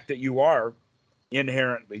the fact that you are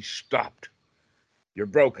inherently stopped. You're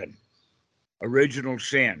broken. Original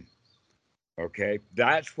sin. Okay?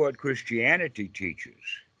 That's what Christianity teaches,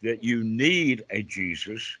 that you need a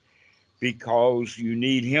Jesus because you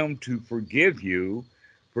need him to forgive you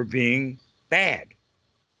for being bad.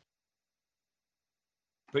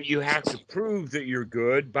 But you have to prove that you're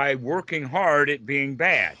good by working hard at being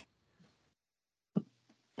bad.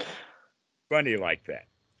 Funny like that.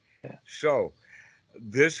 Yeah. So,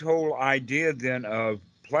 this whole idea then of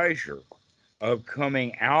pleasure, of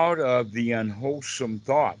coming out of the unwholesome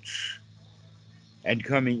thoughts and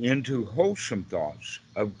coming into wholesome thoughts,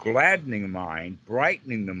 of gladdening the mind,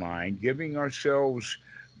 brightening the mind, giving ourselves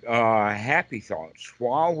happy thoughts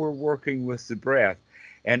while we're working with the breath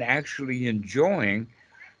and actually enjoying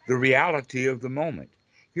the reality of the moment.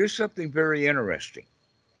 Here's something very interesting,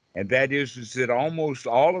 and that is that almost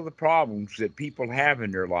all of the problems that people have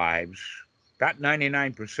in their lives, about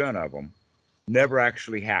 99% of them, never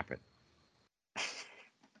actually happen.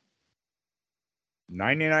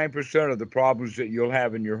 99% of the problems that you'll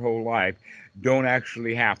have in your whole life don't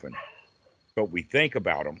actually happen, but we think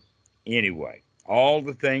about them anyway. All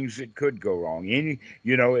the things that could go wrong.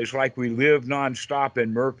 It's like we live nonstop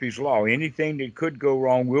in Murphy's Law. Anything that could go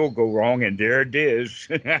wrong will go wrong, and there it is.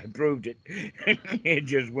 I proved it. It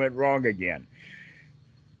just went wrong again.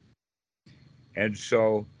 And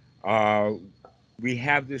so uh, we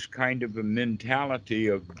have this kind of a mentality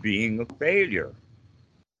of being a failure.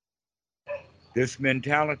 This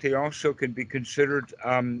mentality also can be considered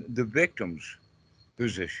the victim's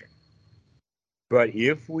position. But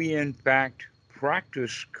if we, in fact,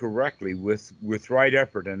 practice correctly with right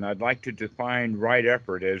effort, and I'd like to define right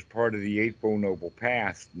effort as part of the Eightfold Noble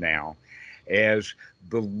Path now, as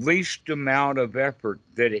the least amount of effort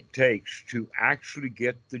that it takes to actually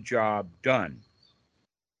get the job done.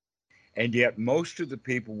 And yet, most of the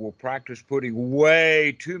people will practice putting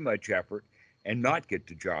way too much effort and not get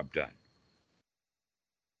the job done.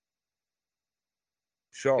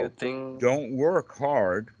 You So, think don't work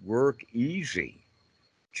hard, work easy,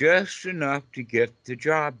 just enough to get the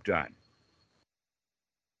job done.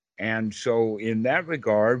 And so, in that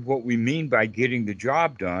regard, what we mean by getting the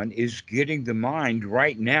job done is getting the mind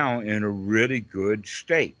right now in a really good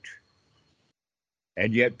state.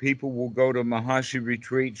 And yet, people will go to Mahasi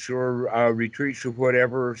retreats or retreats or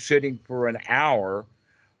whatever, sitting for an hour,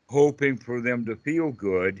 hoping for them to feel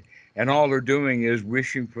good. And all they're doing is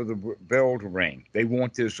wishing for the bell to ring. They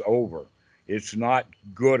want this over. It's not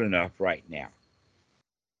good enough right now.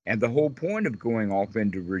 And the whole point of going off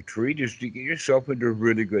into retreat is to get yourself into a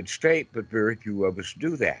really good state, but very few of us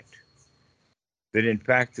do that. That in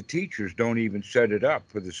fact, the teachers don't even set it up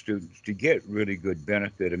for the students to get really good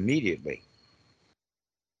benefit immediately.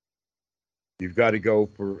 You've got to go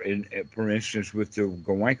for instance, with the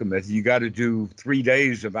Goenka method, you got to do 3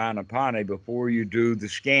 days of Anapana before you do the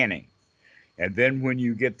scanning. And then when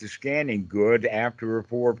you get the scanning good, after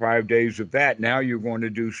 4 or 5 days of that, now you're going to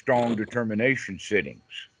do strong determination sittings.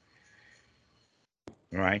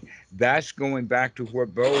 Right? That's going back to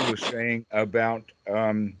what Bo was saying about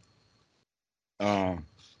uh,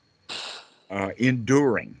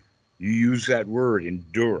 enduring. You use that word,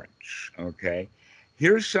 endurance. Okay.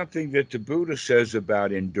 Here's something that the Buddha says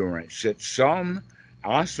about endurance, that some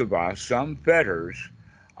asava, some fetters,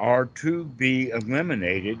 are to be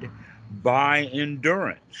eliminated by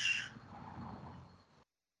endurance.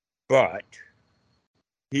 But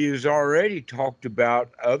he has already talked about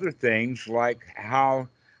other things like how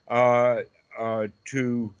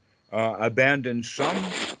to abandon some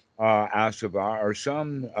asava or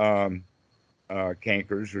some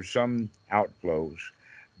cankers or some outflows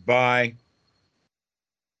by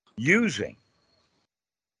using.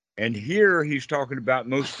 And here he's talking about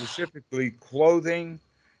most specifically clothing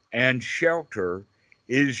and shelter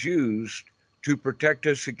is used to protect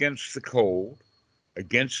us against the cold,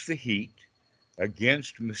 against the heat,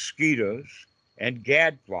 against mosquitoes and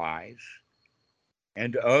gadflies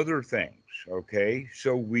and other things. Okay,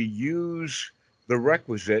 so we use the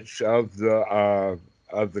requisites of the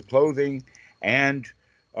clothing and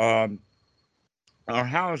um, our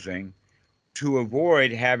housing to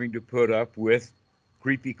avoid having to put up with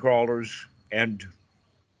creepy crawlers and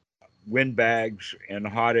windbags and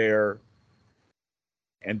hot air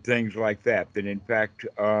and things like that. That in fact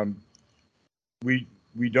we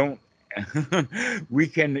we don't we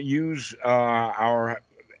can use our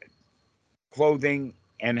clothing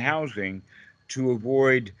and housing to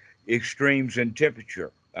avoid extremes in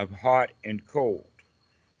temperature of hot and cold.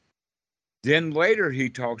 Then later he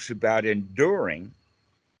talks about enduring,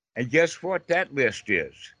 and guess what that list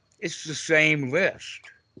is? It's the same list.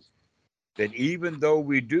 that even though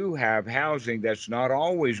we do have housing, that's not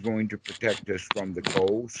always going to protect us from the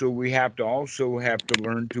cold. So we have to also have to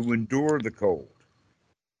learn to endure the cold.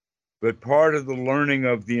 But part of the learning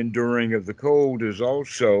of the enduring of the cold is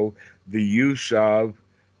also the use of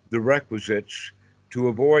the requisites to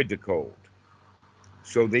avoid the cold.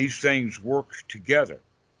 So these things work together.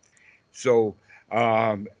 So,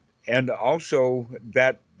 um, and also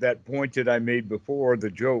that point that I made before, the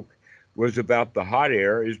joke was about the hot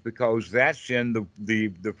air, is because that's in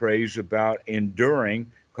the phrase about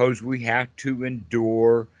enduring, because we have to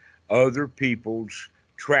endure other people's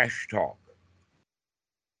trash talk.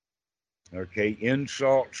 Okay,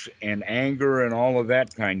 insults and anger and all of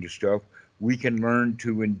that kind of stuff. We can learn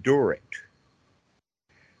to endure it,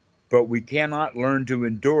 but we cannot learn to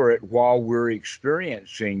endure it while we're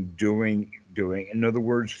experiencing doing. In other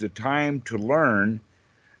words, the time to learn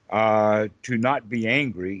to not be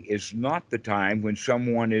angry is not the time when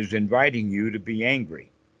someone is inviting you to be angry.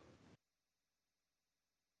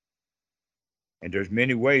 And there's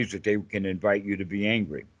many ways that they can invite you to be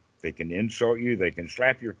angry. They can insult you, they can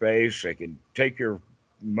slap your face, they can take your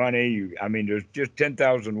money. I mean, there's just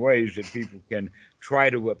 10,000 ways that people can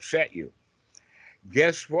try to upset you.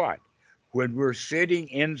 Guess what? When we're sitting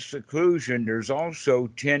in seclusion, there's also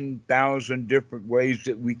 10,000 different ways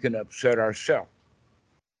that we can upset ourselves.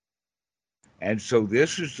 And so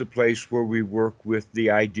this is the place where we work with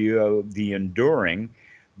the idea of the enduring,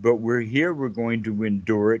 but we're going to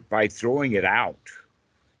endure it by throwing it out.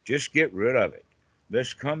 Just get rid of it.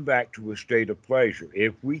 Let's come back to a state of pleasure.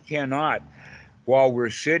 If we cannot, while we're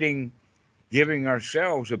sitting giving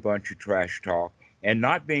ourselves a bunch of trash talk and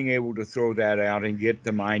not being able to throw that out and get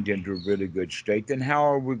the mind into a really good state, then how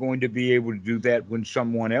are we going to be able to do that when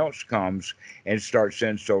someone else comes and starts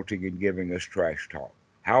insulting and giving us trash talk?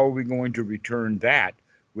 How are we going to return that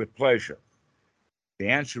with pleasure? The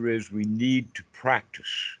answer is we need to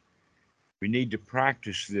practice. We need to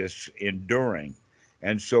practice this enduring.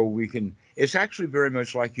 And so we can, it's actually very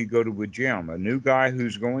much like you go to a gym. A new guy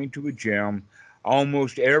who's going to a gym,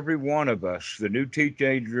 almost every one of us, the new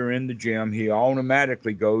teenager in the gym, he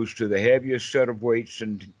automatically goes to the heaviest set of weights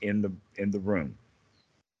in the room.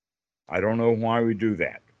 I don't know why we do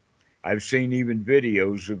that. I've seen even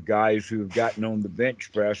videos of guys who have gotten on the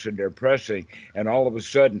bench press and they're pressing, and all of a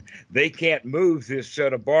sudden they can't move this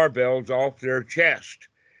set of barbells off their chest.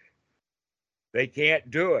 They can't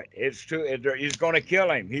do it. It's going to kill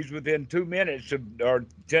him. He's within 2 minutes or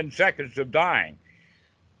 10 seconds of dying.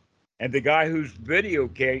 And the guy who's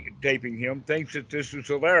videotaping him thinks that this is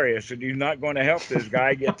hilarious and he's not going to help this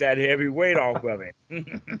guy get that heavy weight off of him.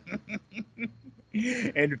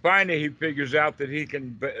 And finally, he figures out that he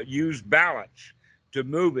can use balance to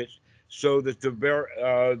move it so that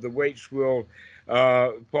the weights will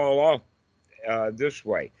fall off this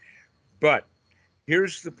way. But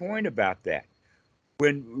here's the point about that: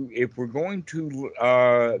 if we're going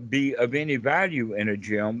to be of any value in a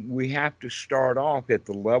gym, we have to start off at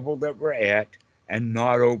the level that we're at and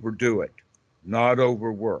not overdo it, not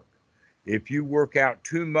overwork. If you work out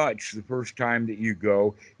too much the first time that you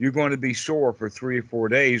go, you're going to be sore for 3 or 4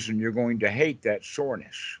 days and you're going to hate that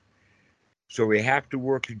soreness. So we have to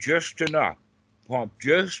work just enough, pump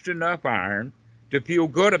just enough iron to feel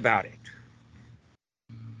good about it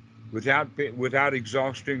without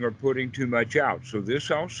exhausting or putting too much out. So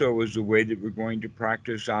this also is a way that we're going to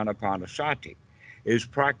practice anapanasati, is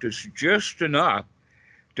practice just enough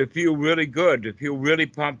to feel really good, to feel really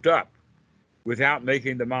pumped up, without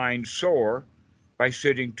making the mind sore by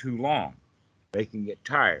sitting too long, making it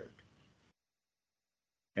tired.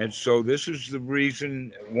 And so this is the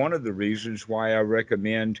reason, one of the reasons why I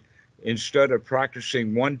recommend, instead of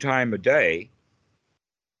practicing one time a day,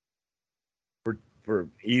 for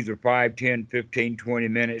either 5, 10, 15, 20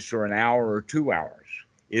 minutes or an hour or 2 hours.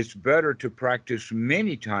 It's better to practice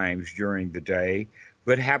many times during the day,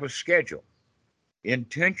 but have a schedule,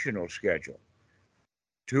 intentional schedule.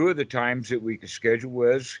 Two of the times that we can schedule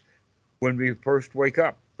is when we first wake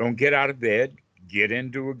up. Don't get out of bed, get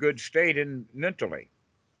into a good state and mentally.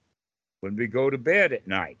 When we go to bed at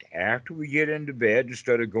night, after we get into bed,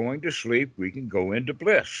 instead of going to sleep, we can go into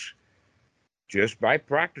bliss just by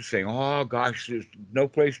practicing. Oh gosh, there's no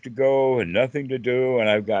place to go and nothing to do, and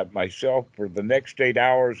I've got myself for the next 8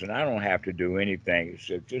 hours, and I don't have to do anything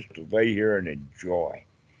except just to lay here and enjoy.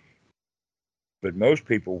 But most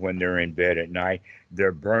people, when they're in bed at night,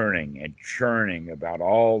 they're burning and churning about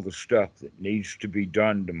all the stuff that needs to be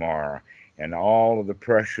done tomorrow and all of the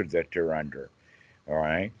pressure that they're under. All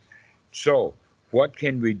right. So, what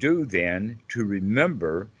can we do then to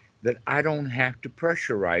remember that I don't have to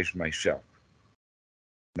pressurize myself?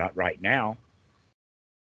 Not right now.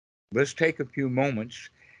 Let's take a few moments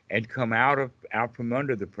and come out from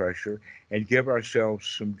under the pressure and give ourselves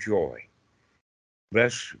some joy.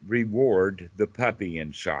 Let's reward the puppy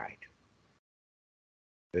inside.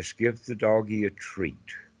 Let's give the doggy a treat.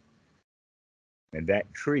 And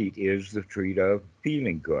that treat is the treat of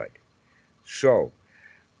feeling good. So,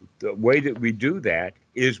 the way that we do that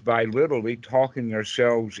is by literally talking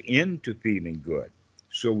ourselves into feeling good.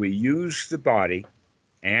 So, we use the body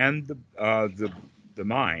and the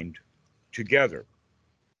mind together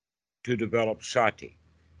to develop sati.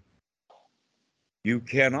 You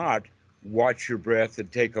cannot watch your breath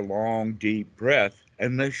and take a long, deep breath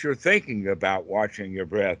unless you're thinking about watching your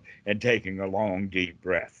breath and taking a long, deep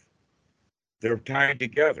breath. They're tied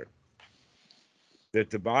together. That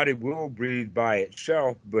the body will breathe by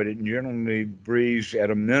itself, but it generally breathes at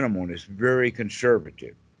a minimum. It's very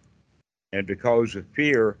conservative. And because of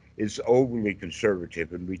fear, it's overly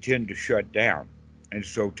conservative and we tend to shut down. And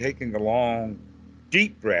so taking a long,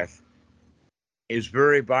 deep breath is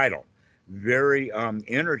very vital, very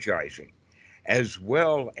energizing, as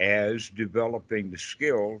well as developing the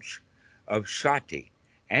skills of sati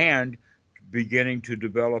and beginning to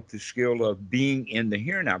develop the skill of being in the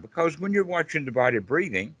here now. Because when you're watching the body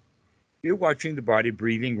breathing, you're watching the body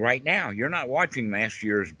breathing right now. You're not watching last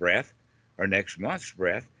year's breath or next month's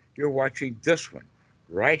breath. You're watching this one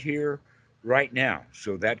right here, right now.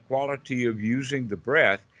 So that quality of using the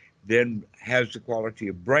breath then has the quality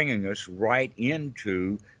of bringing us right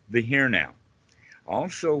into the here now.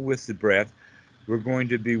 Also, with the breath, we're going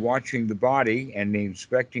to be watching the body and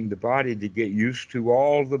inspecting the body to get used to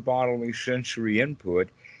all the bodily sensory input,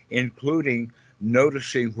 including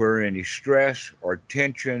noticing where any stress or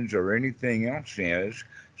tensions or anything else is,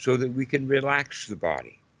 so that we can relax the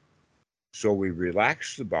body. So we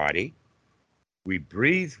relax the body, we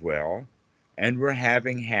breathe well, and we're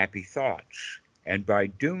having happy thoughts. And by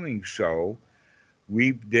doing so,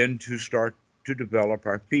 we then to start to develop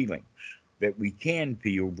our feelings, that we can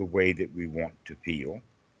feel the way that we want to feel.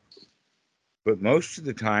 But most of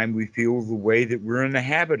the time, we feel the way that we're in the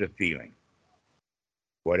habit of feeling.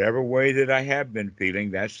 Whatever way that I have been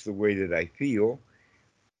feeling, that's the way that I feel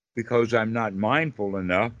because I'm not mindful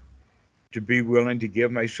enough to be willing to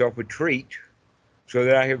give myself a treat so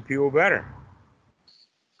that I can feel better.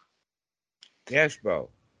 Yes, Bo.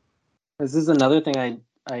 This is another thing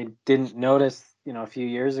I didn't notice, a few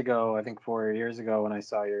years ago, I think 4 years ago when I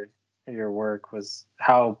saw your work, was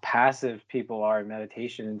how passive people are in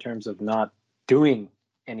meditation in terms of not doing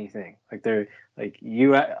anything. Like they're like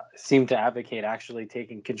you seem to advocate actually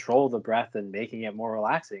taking control of the breath and making it more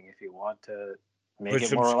relaxing if you want to make Put it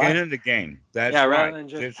some more skin relaxing. in the game. Yeah, That's rather right. than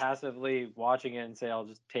just Just passively watching it and say I'll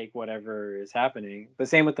just take whatever is happening. But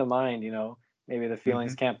same with the mind, maybe the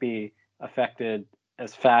feelings mhm. can't be affected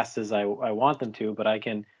as fast as I want them to, but I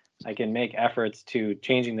can make efforts to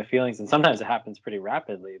changing the feelings, and sometimes it happens pretty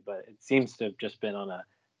rapidly, but it seems to have just been on a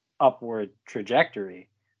upward trajectory.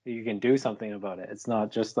 You can do something about it. It's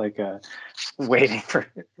not just like waiting for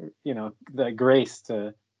the grace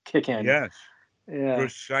to kick in. Yes, Yeah,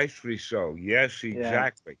 precisely so. Yes, yeah.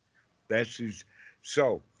 exactly.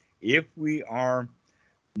 So. If we are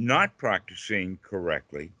not practicing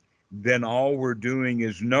correctly, then all we're doing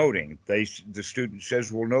is noting. The student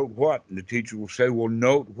says, "Well, note what?" And the teacher will say, "Well,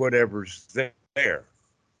 note whatever's there."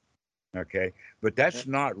 Okay, but that's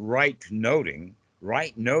Yeah. not right noting.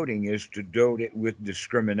 Right noting is to note it with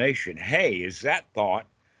discrimination. Hey, is that thought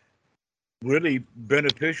really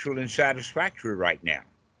beneficial and satisfactory right now?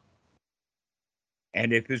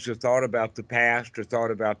 And if it's a thought about the past or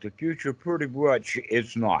thought about the future, pretty much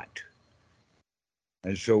it's not.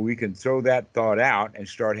 And so we can throw that thought out and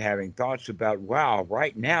start having thoughts about, wow,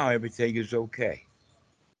 right now everything is okay.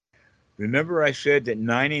 Remember, I said that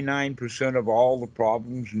 99% of all the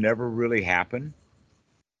problems never really happen?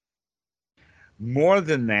 More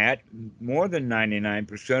than that, more than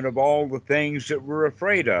 99% of all the things that we're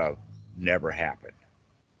afraid of never happen.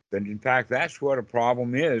 And in fact, that's what a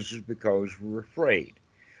problem is because we're afraid.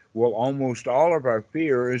 Well, almost all of our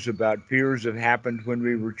fear is about fears that happened when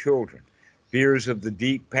we were children, fears of the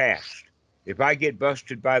deep past. If I get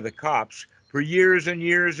busted by the cops, for years and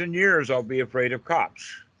years and years, I'll be afraid of cops.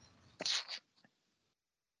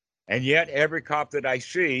 And yet, every cop that I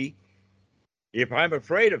see, if I'm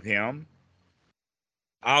afraid of him,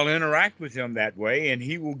 I'll interact with him that way, and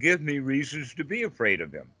he will give me reasons to be afraid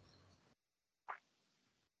of him.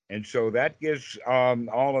 And so that gives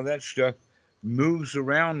all of that stuff moves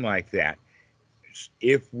around like that.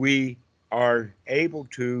 If we are able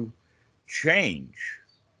to change,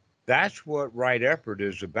 that's what right effort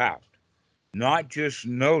is about. Not just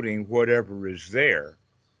noting whatever is there,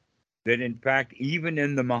 That in fact, even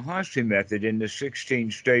in the Mahasi method, in the 16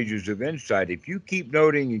 stages of insight, if you keep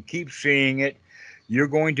noting and keep seeing it, you're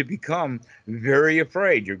going to become very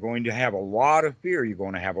afraid. You're going to have a lot of fear. You're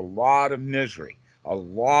going to have a lot of misery, a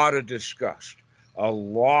lot of disgust, a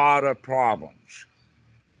lot of problems.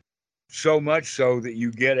 So much so that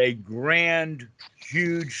you get a grand,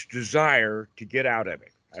 huge desire to get out of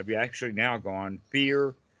it. I've actually now gone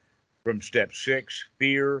fear from step 6,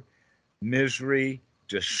 fear, misery,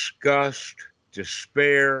 disgust,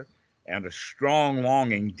 despair, and a strong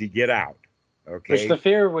longing to get out. Which Okay? the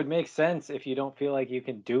fear would make sense if you don't feel like you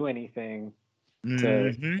can do anything to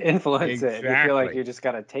Mm-hmm. influence it. If you feel like Exactly. you just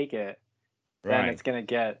got to take it, then Right. it's going to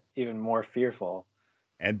get even more fearful.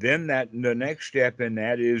 And then that the next step in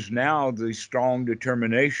that is now the strong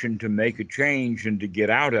determination to make a change and to get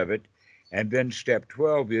out of it. And then step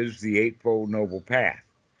 12 is the Eightfold Noble Path.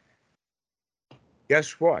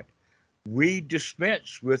 Guess what? We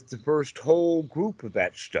dispense with the first whole group of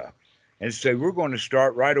that stuff and say we're going to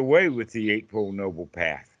start right away with the Eightfold Noble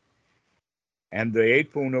Path. And the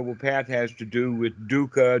Eightfold Noble Path has to do with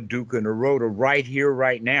dukkha, dukkha nirodha, right here,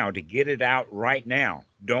 right now, to get it out right now.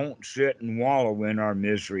 Don't sit and wallow in our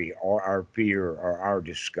misery or our fear or our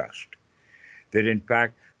disgust. That in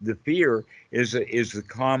fact, the fear is the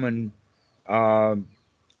common um,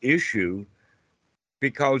 issue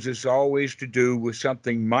because it's always to do with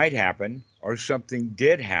something might happen or something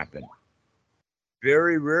did happen.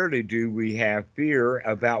 Very rarely do we have fear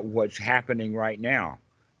about what's happening right now.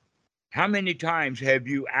 How many times have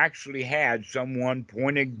you actually had someone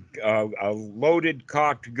pointing a loaded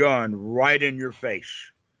cocked gun right in your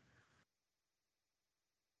face?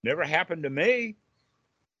 Never happened to me.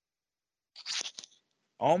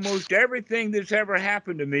 Almost everything that's ever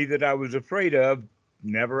happened to me that I was afraid of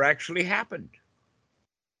never actually happened.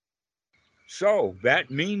 So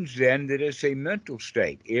that means then that it's a mental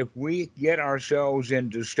state. If we get ourselves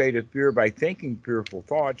into a state of fear by thinking fearful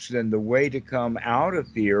thoughts, then the way to come out of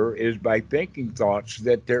fear is by thinking thoughts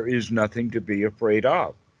that there is nothing to be afraid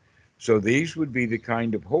of. So these would be the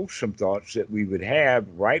kind of wholesome thoughts that we would have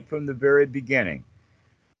right from the very beginning.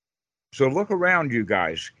 So look around you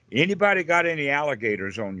guys. Anybody got any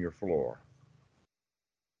alligators on your floor?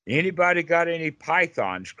 Anybody got any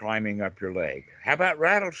pythons climbing up your leg? How about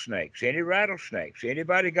rattlesnakes? Any rattlesnakes?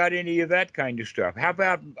 Anybody got any of that kind of stuff? How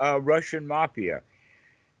about Russian mafia?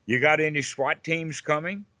 You got any SWAT teams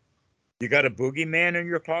coming? You got a boogeyman in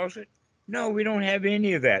your closet? No, we don't have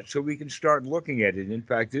any of that. So we can start looking at it. In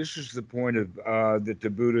fact, this is the point of that the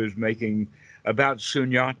Buddha is making about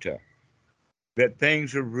sunyata, that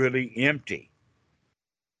things are really empty.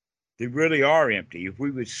 They really are empty. If we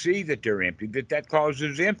would see that they're empty, that closet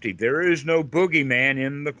is empty. There is no boogeyman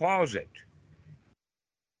in the closet,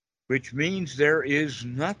 which means there is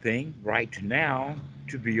nothing right now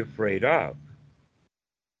to be afraid of.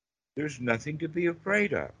 There's nothing to be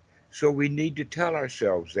afraid of. So we need to tell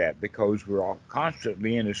ourselves that because we're all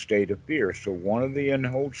constantly in a state of fear. So one of the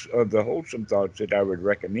wholesome thoughts that I would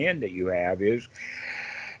recommend that you have is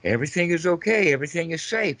everything is okay, everything is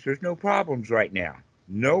safe. There's no problems right now.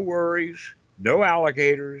 No worries, no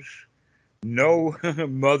alligators, no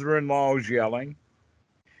mother-in-laws yelling,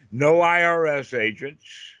 no IRS agents,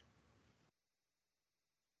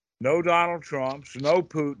 no Donald Trumps, no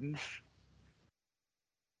Putins.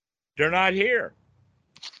 They're not here.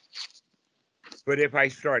 But if I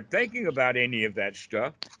start thinking about any of that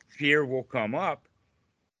stuff, fear will come up.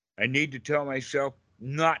 I need to tell myself,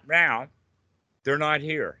 not now. They're not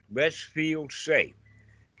here. Let's feel safe.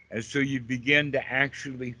 And so you begin to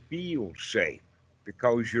actually feel safe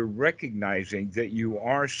because you're recognizing that you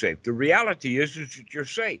are safe. The reality is that you're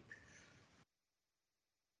safe.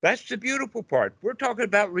 That's the beautiful part. We're talking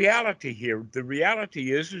about reality here. The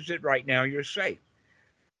reality is that right now you're safe.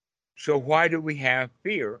 So why do we have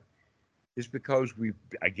fear? It's because we've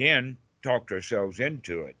again talked ourselves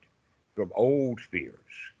into it from old fears.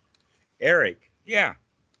 Eric, yeah.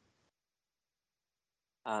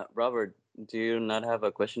 Robert, do you not have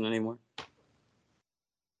a question anymore?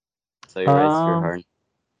 So you raised Um, your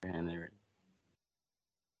hand there.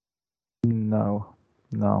 no,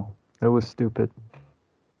 no, it was stupid.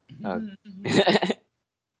 Okay.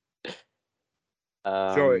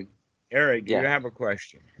 So, um, Eric, do you yeah, have a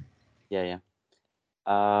question? yeah, yeah.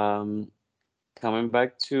 Coming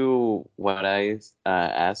back to what I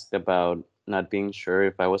asked about not being sure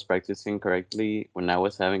if I was practicing correctly when I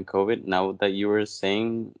was having COVID. Now that you were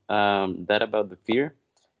saying that about the fear,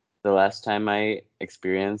 the last time I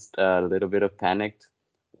experienced a little bit of panic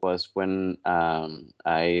was when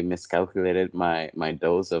I miscalculated my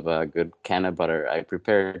dose of a good can of butter I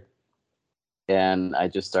prepared. and I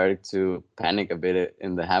just started to panic a bit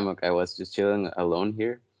in the hammock. I was just chilling alone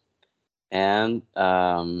here, and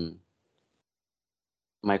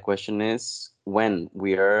my question is, when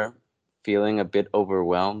we are feeling a bit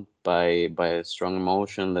overwhelmed by a strong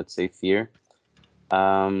emotion, let's say fear,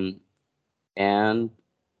 um, and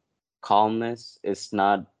calmness is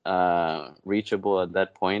not reachable at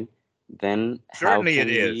that point, then how Certainly it can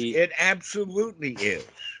is. we? It absolutely is.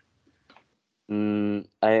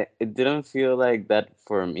 I it didn't feel like that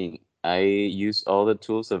for me. I used all the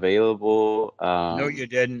tools available. No, you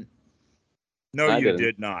didn't. No, No, I you didn't.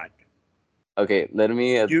 did not. Okay, let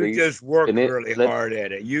me at You least just worked finish. really Let hard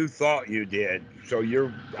at it. You thought you did. So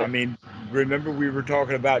I mean, remember we were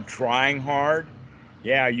talking about trying hard?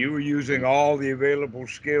 Yeah, you were using all the available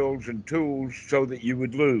skills and tools so that you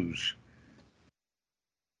would lose.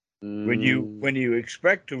 mm, When you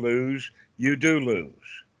expect to lose, you do lose.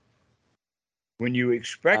 When you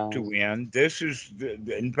expect to um, win,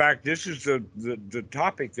 in fact, this is the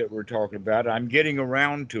topic that we're talking about. I'm getting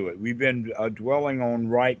around to it. We've been dwelling on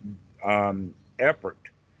right effort.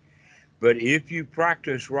 But if you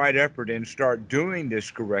practice right effort and start doing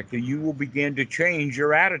this correctly, you will begin to change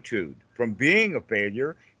your attitude from being a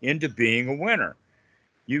failure into being a winner.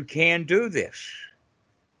 You can do this.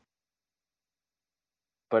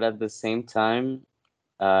 but at the same time,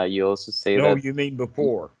 you also say No, that you mean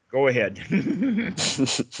before. Go ahead.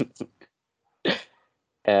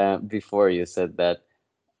 before you said that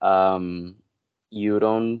um, you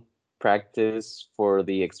don't practice for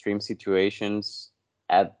the extreme situations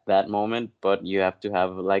at that moment, but you have to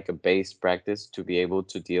have like a base practice to be able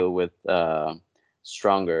to deal with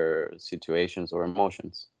stronger situations or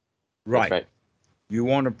emotions. That's Right. right. You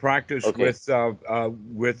want to practice Okay. with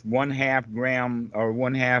 1/2 gram or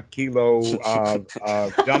 1/2 kilo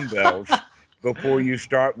dumbbells before you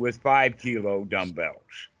start with 5 kilo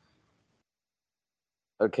dumbbells.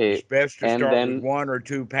 It's Okay. best to And start with then 1 or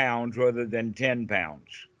 2 pounds rather than 10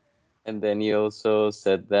 pounds. you also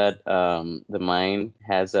said that the mind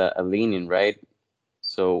has a leaning, right?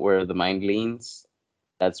 So where the mind leans,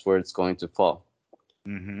 that's where it's going to fall.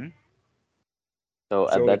 Hmm. So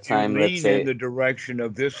at So that if you time, let's lean in say, the direction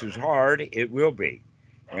of this is hard, it will be.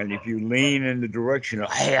 And if you lean in the direction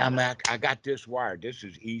of, hey, I got this wired, this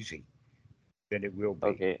is easy, then it will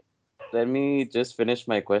be. okay, let me just finish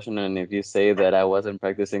my question. And if you say that I wasn't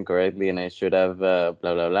practicing correctly and I should have blah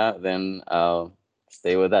blah blah, then I'll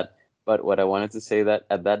stay with that. But what I wanted to say that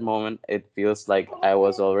at that moment, it feels like I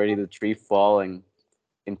was already the tree falling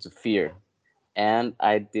into fear, and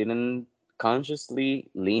I didn't consciously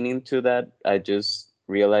lean into that. I just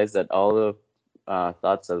realized that all the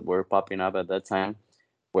thoughts that were popping up at that time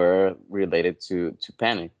were related to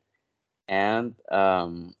panic, and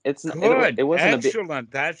Good. it wasn't a bit.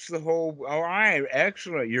 Excellent. That's the whole. All right.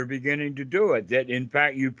 Excellent. You're beginning to do it. That, in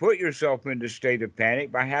fact, you put yourself into a state of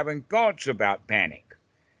panic by having thoughts about panic.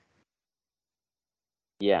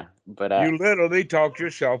 Yeah, You literally talked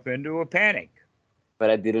yourself into a panic. but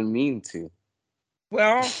I didn't mean to.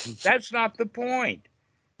 Well, that's not the point.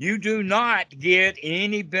 You do not get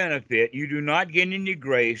any benefit. You do not get any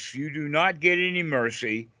grace. You do not get any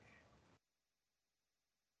mercy.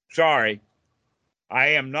 Sorry. I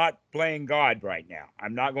am not playing God right now.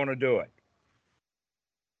 I'm not going to do it.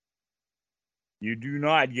 You do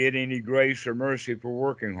not get any grace or mercy for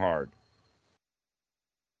working hard.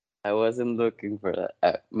 I wasn't looking for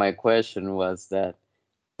that. My question was that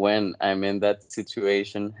when I'm in that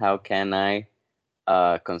situation, how can I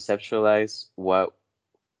conceptualize what's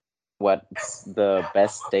the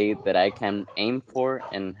best state that I can aim for,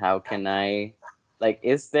 and how can I, like,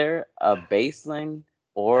 is there a baseline,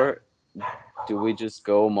 or do we just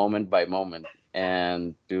go moment by moment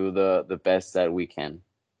and do the best that we can?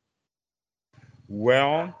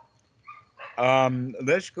 Well,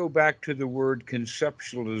 let's go back to the word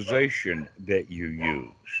conceptualization that you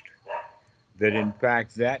used. That in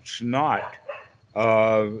fact, that's not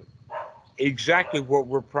uh, exactly what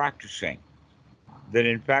we're practicing. That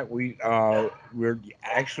in fact, we're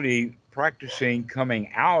actually practicing coming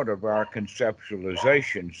out of our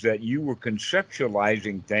conceptualizations. That you were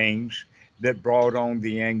conceptualizing things that brought on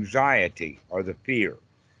the anxiety or the fear.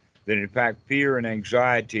 That in fact, fear and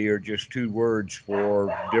anxiety are just two words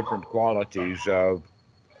for different qualities of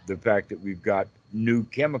the fact that we've got new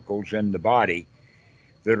chemicals in the body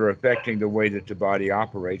that are affecting the way that the body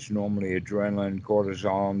operates, normally adrenaline,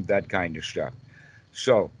 cortisol, that kind of stuff.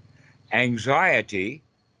 So, anxiety,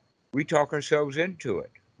 we talk ourselves into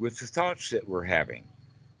it with the thoughts that we're having.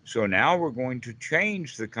 So now we're going to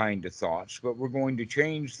change the kind of thoughts, but we're going to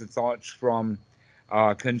change the thoughts from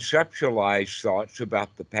conceptualized thoughts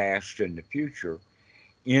about the past and the future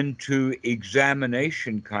into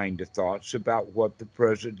examination kind of thoughts about what the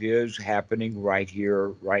present is happening right here,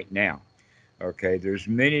 right now. Okay, there's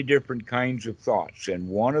many different kinds of thoughts, and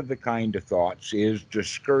one of the kind of thoughts is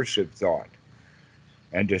discursive thought.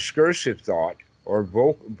 And discursive thought, or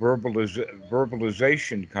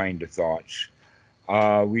verbalization kind of thoughts,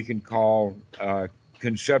 we can call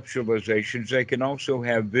conceptualizations. They can also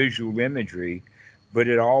have visual imagery, but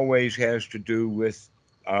it always has to do with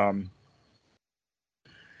um,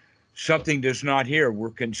 something that's not here. We're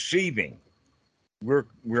conceiving, we're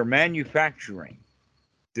manufacturing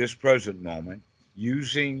this present moment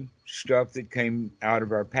using stuff that came out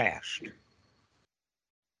of our past.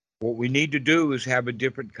 What we need to do is have a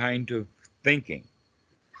different kind of thinking.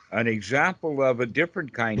 An example of a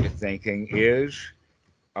different kind of thinking is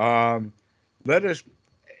um, let us,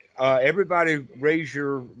 everybody raise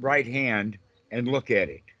your right hand and look at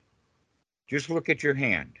it. Just look at your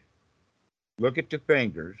hand. Look at the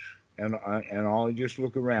fingers and all, just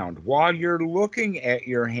look around. While you're looking at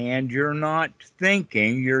your hand, you're not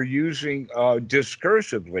thinking, you're using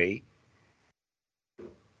discursively,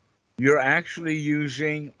 you're actually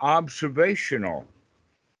using observational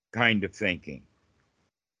kind of thinking.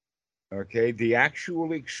 Okay, the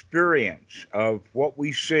actual experience of what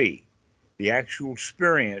we see, the actual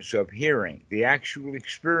experience of hearing, the actual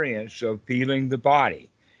experience of feeling the body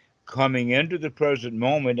coming into the present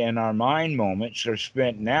moment, and our mind moments are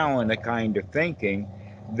spent now in a kind of thinking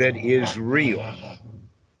that is real.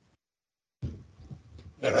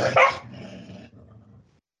 Hang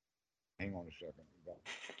on a second.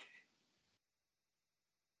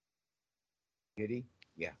 Kitty?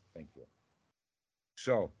 Yeah, thank you.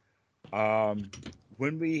 So, um,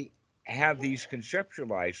 when we have these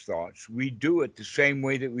conceptualized thoughts, we do it the same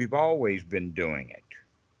way that we've always been doing it.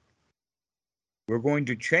 We're going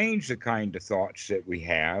to change the kind of thoughts that we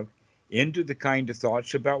have into the kind of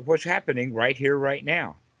thoughts about what's happening right here, right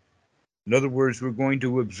now. In other words, we're going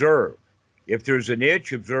to observe. If there's an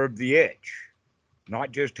itch, observe the itch,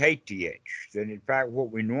 not just hate the itch. Then, in fact,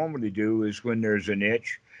 what we normally do is when there's an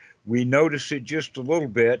itch, we notice it just a little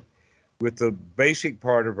bit with the basic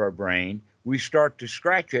part of our brain. We start to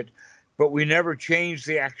scratch it, but we never change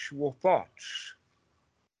the actual thoughts.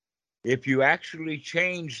 If you actually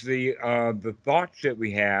change the thoughts that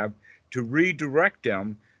we have to redirect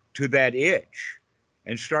them to that itch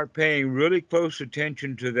and start paying really close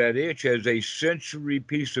attention to that itch as a sensory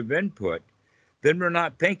piece of input, then we're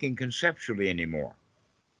not thinking conceptually anymore.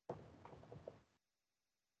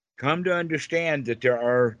 Come to understand that there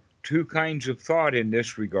are two kinds of thought in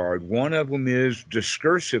this regard. One of them is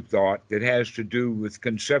discursive thought that has to do with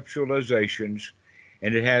conceptualizations,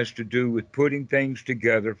 and it has to do with putting things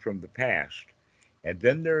together from the past. And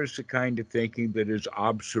then there is the kind of thinking that is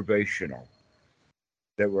observational,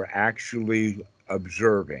 that we're actually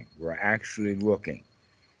observing, we're actually looking.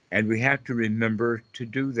 And we have to remember to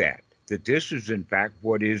do that, that this is, in fact,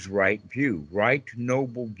 what is right view. Right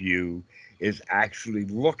noble view is actually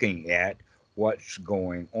looking at what's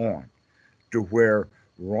going on, to where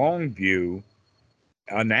wrong view,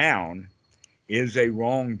 a noun, is a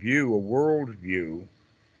wrong view, a world view,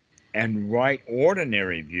 and right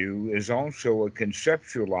ordinary view is also a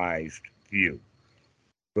conceptualized view.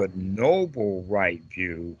 But noble right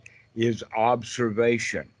view is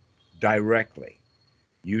observation directly,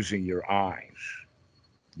 using your eyes,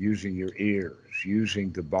 using your ears,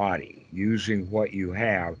 using the body, using what you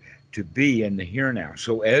have to be in the here now.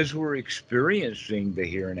 So as we're experiencing the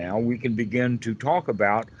here now, we can begin to talk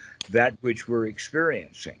about that which we're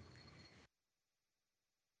experiencing.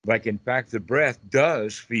 Like, in fact, the breath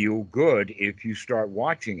does feel good if you start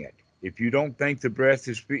watching it. If you don't think the breath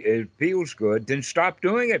it feels good, then stop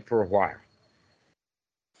doing it for a while.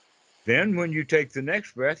 Then when you take the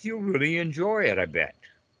next breath, you'll really enjoy it, I bet.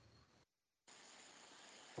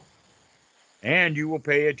 And you will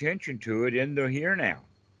pay attention to it in the here now.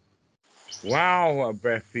 Wow, a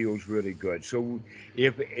breath feels really good. So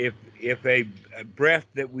if a breath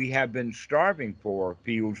that we have been starving for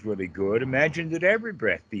feels really good, imagine that every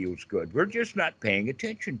breath feels good. We're just not paying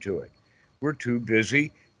attention to it. We're too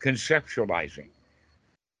busy conceptualizing.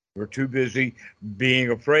 We're too busy being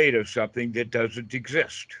afraid of something that doesn't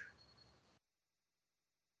exist.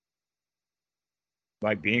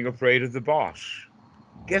 Like being afraid of the boss.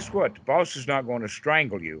 Guess what? The boss is not going to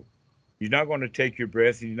strangle you. He's not going to take your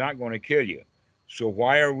breath. He's not going to kill you. So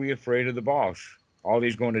why are we afraid of the boss? All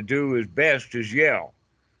he's going to do is best is yell,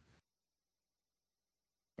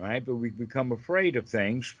 right? But we become afraid of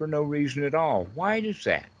things for no reason at all. Why is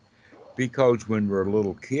that? Because when we're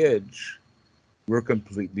little kids, we're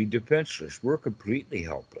completely defenseless. We're completely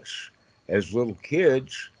helpless. As little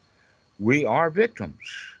kids, We are victims.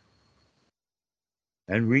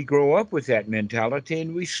 And we grow up with that mentality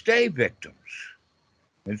and we stay victims.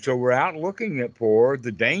 And so we're out looking at for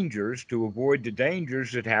the dangers to avoid the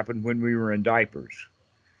dangers that happened when we were in diapers.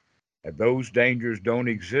 And those dangers don't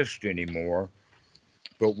exist anymore,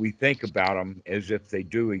 but we think about them as if they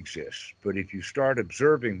do exist. But if you start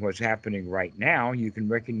observing what's happening right now, you can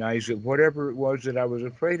recognize that whatever it was that I was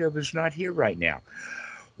afraid of is not here right now.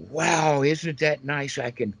 Wow, isn't that nice? I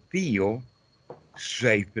can feel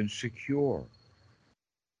safe and secure.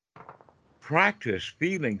 Practice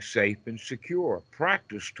feeling safe and secure.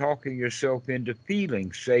 Practice talking yourself into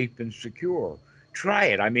feeling safe and secure. Try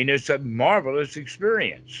it. I mean, it's a marvelous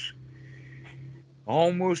experience.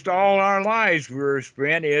 Almost all our lives we're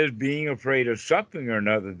spent is being afraid of something or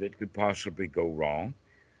another that could possibly go wrong,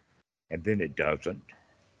 and then it doesn't.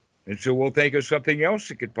 And so we'll think of something else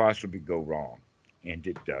that could possibly go wrong, and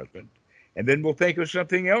it doesn't. And then we'll think of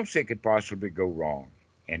something else that could possibly go wrong,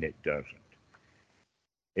 and it doesn't.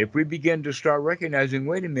 If we begin to start recognizing,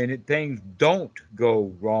 wait a minute, things don't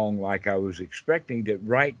go wrong like I was expecting, that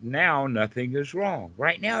right now nothing is wrong.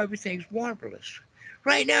 Right now everything's marvelous.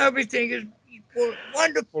 Right now everything is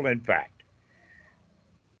wonderful, in fact.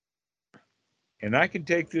 And I can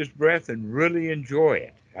take this breath and really enjoy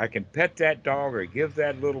it. I can pet that dog or give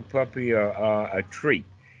that little puppy a treat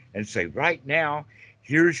and say, right now,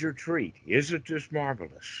 here's your treat. Isn't this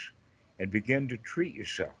marvelous? And begin to treat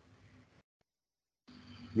yourself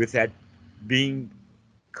with that being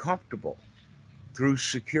comfortable through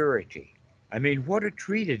security. I mean, what a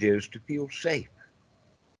treat it is to feel safe.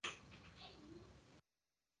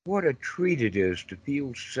 What a treat it is to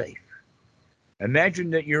feel safe. Imagine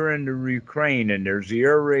that you're in the Ukraine and there's the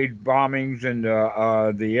air raid bombings and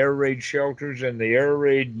the air raid shelters and the air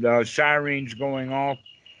raid sirens going off,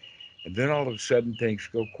 and then all of a sudden things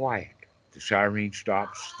go quiet. The siren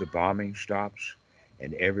stops, the bombing stops,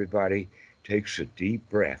 and everybody takes a deep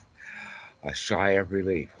breath, a sigh of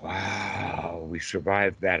relief. Wow, we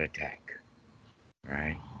survived that attack,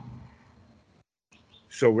 right?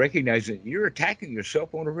 So recognize that you're attacking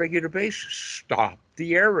yourself on a regular basis. Stop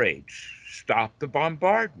the air raids, stop the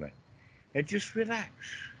bombardment, and just relax.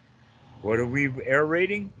 What are we air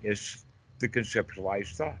raiding? Is the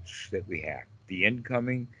conceptualized thoughts that we have. The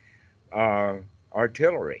incoming uh,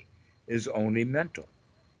 artillery is only mental,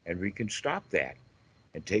 and we can stop that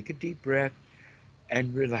and take a deep breath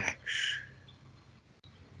and relax.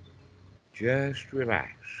 Just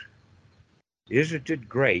relax. Isn't it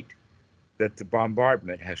great that the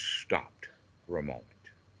bombardment has stopped for a moment?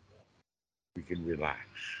 We can relax,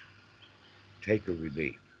 take a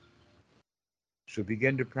relief. So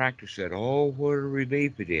begin to practice that. Oh, what a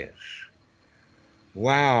relief it is.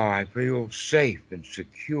 Wow, I feel safe and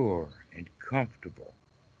secure and comfortable.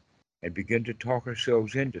 And begin to talk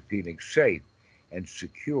ourselves into feeling safe and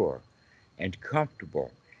secure and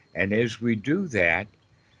comfortable. And as we do that,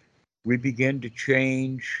 we begin to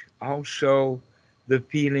change also the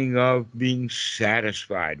feeling of being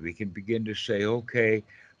satisfied. We can begin to say, okay,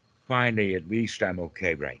 finally, at least I'm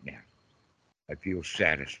okay right now. I feel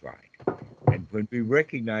satisfied. And when we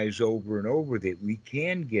recognize over and over that we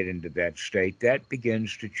can get into that state, that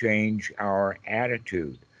begins to change our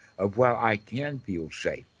attitude of, well, I can feel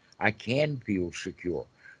safe. I can feel secure.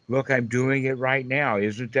 Look, I'm doing it right now.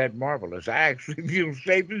 Isn't that marvelous? I actually feel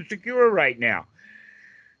safe and secure right now.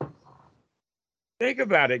 Think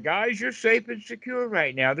about it, guys. You're safe and secure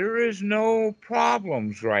right now. There is no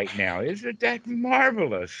problems right now. Isn't that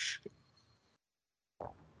marvelous? I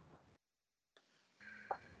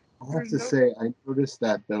have There's to no. say, I noticed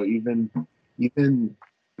that though, even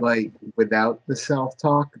like without the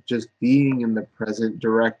self-talk, just being in the present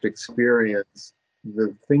direct experience,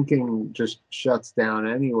 the thinking just shuts down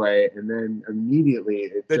anyway, and then immediately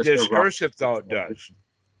it The just arises. discursive thought does.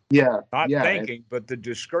 Yeah, Not yeah, and thinking, but the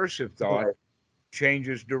discursive thought right.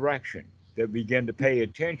 changes direction. That begin to pay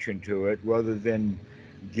attention to it rather than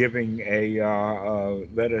giving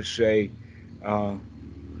let us say, uh,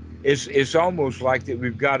 it's almost like that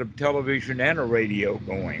we've got a television and a radio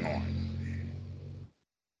going on.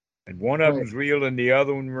 And one of Right. them's real and the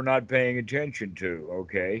other one we're not paying attention to,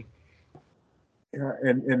 okay? Yeah,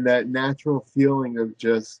 and that natural feeling of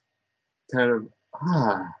just kind of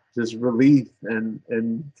just relief and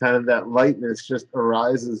kind of that lightness just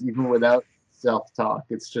arises even without self-talk.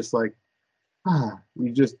 It's just like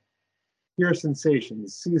you just hear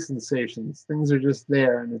sensations, see sensations. Things are just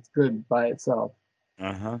there and it's good by itself.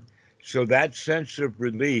 Uh huh. So that sense of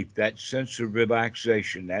relief, that sense of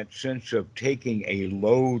relaxation, that sense of taking a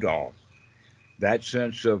load off, that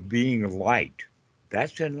sense of being light,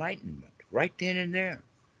 that's enlightenment right then and there.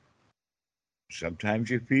 Sometimes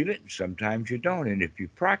you feel it, and sometimes you don't. And if you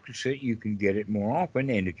practice it, you can get it more often.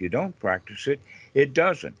 And if you don't practice it, it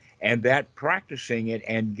doesn't. And that practicing it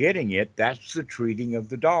and getting it, that's the treating of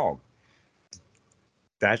the dog.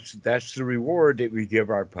 That's the reward that we give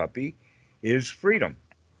our puppy is freedom.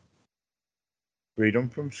 Freedom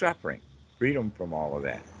from suffering. Freedom from all of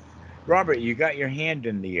that. Robert, you got your hand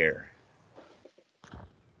in the air.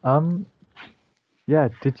 Um, yeah,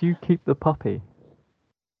 did you keep the puppy?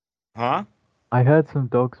 Huh? I heard some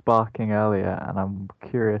dogs barking earlier, and I'm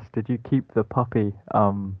curious, did you keep the puppy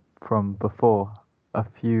from before? A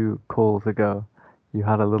few calls ago, you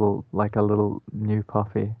had a little new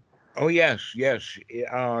puppy. Oh, yes, yes.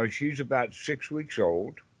 She's about 6 weeks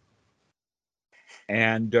old.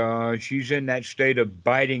 And she's in that state of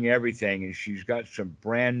biting everything. And she's got some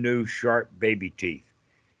brand new sharp baby teeth.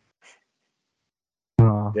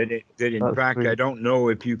 Oh, That in that's fact, I sweet. don't know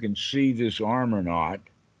if you can see this arm or not.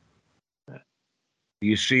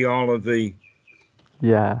 You see all of the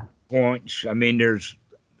Yeah. points. I mean, there's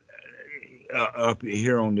up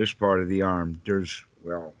here on this part of the arm, there's,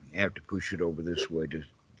 well, you have to push it over this way to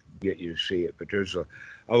get you to see it, but there's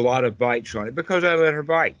a lot of bites on it because I let her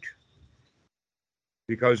bite,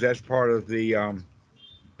 because that's part of the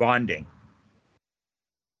bonding.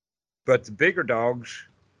 But the bigger dogs,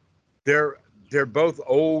 they're they're both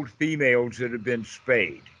old females that have been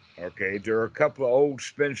spayed. Okay, there are a couple of old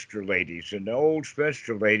spinster ladies, and the old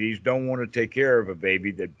spinster ladies don't want to take care of a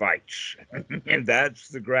baby that bites, and that's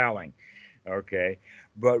the growling. Okay,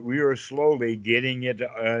 but we are slowly getting it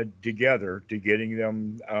together to getting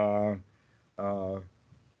them. Uh,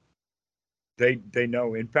 they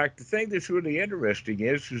know. In fact, the thing that's really interesting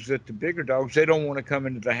is that the bigger dogs, they don't want to come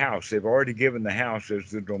into the house. They've already given the house as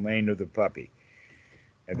the domain of the puppy,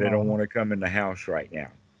 and they don't Oh, want to come in the house right now.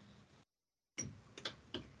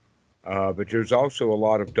 But there's also a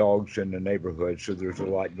lot of dogs in the neighborhood, so there's a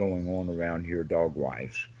lot going on around here dog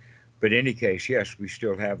wise. But in any case, yes, we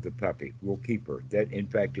still have the puppy. We'll keep her. That, in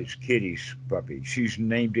fact, is Kitty's puppy. She's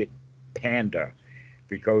named it Panda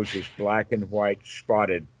because it's black and white,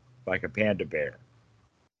 spotted like a panda bear.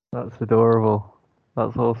 that's adorable.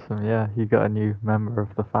 That's awesome. Yeah, you got a new member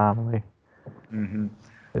of the family. Hmm.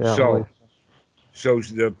 Yeah, So, always. so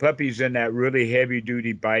the puppy's in that really heavy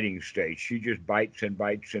duty biting stage. She just bites and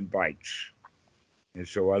bites and bites, and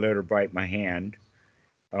so I let her bite my hand.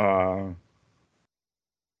 Uh,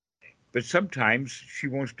 but sometimes she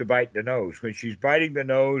wants to bite the nose. When she's biting the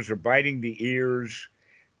nose or biting the ears,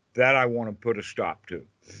 that I want to put a stop to.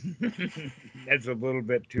 That's a little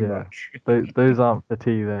bit too Yeah. much. Those aren't for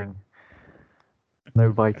teething.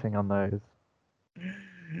 No biting on those.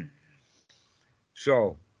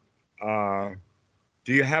 So, uh,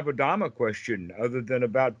 do you have a Dama question other than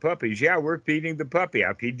about puppies? Yeah, we're feeding the puppy.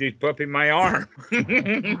 I feed this puppy my arm.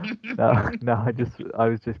 No, no, I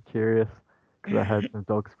was just curious because I heard some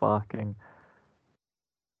dogs barking.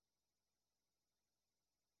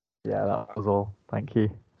 Yeah, that was all. Thank you.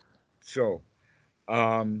 So,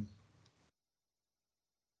 um,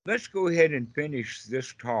 let's go ahead and finish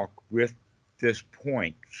this talk with this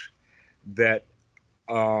point that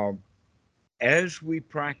uh, as we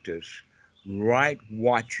practice right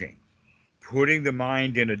watching, putting the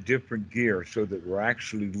mind in a different gear so that we're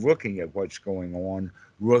actually looking at what's going on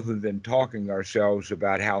rather than talking ourselves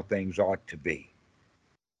about how things ought to be.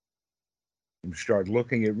 And start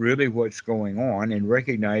looking at really what's going on and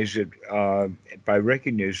recognize that by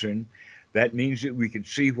recognition, that means that we can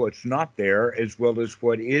see what's not there as well as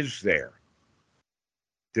what is there.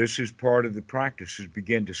 This is part of the practice is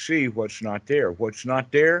begin to see what's not there. What's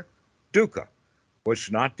not there? Dukkha.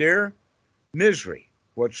 What's not there? Misery.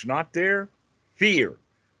 What's not there? Fear.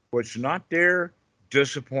 What's not there?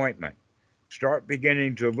 Disappointment. Start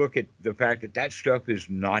beginning to look at the fact that that stuff is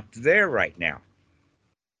not there right now,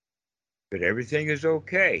 that everything is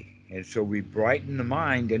okay. And so we brighten the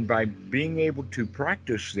mind, and by being able to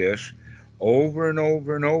practice this over and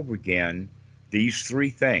over and over again, these three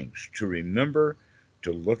things to remember,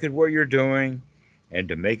 to look at what you're doing, and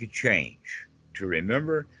to make a change. To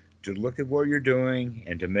remember, to look at what you're doing,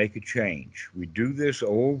 and to make a change. We do this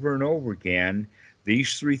over and over again.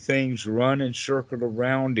 These three things run and circle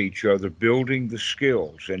around each other, building the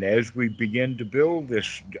skills. And as we begin to build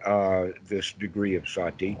this degree of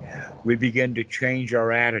sati, we begin to change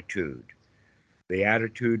our attitude. The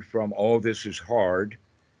attitude from "oh, this is hard"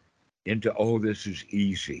 into "oh, this is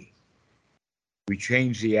easy." We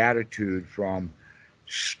change the attitude from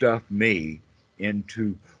 "stuff me"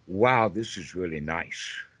 into "wow, this is really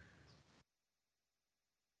nice."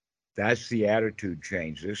 That's the attitude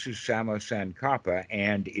change. This is Sama Sankappa,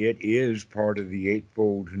 and it is part of the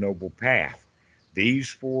Eightfold Noble Path. These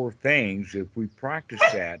four things, if we practice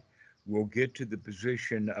that, we'll get to the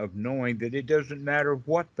position of knowing that it doesn't matter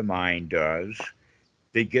what the mind does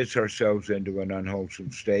that gets ourselves into an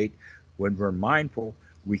unwholesome state. When we're mindful,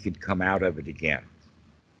 we can come out of it again.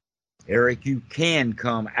 Eric, you can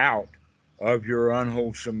come out of your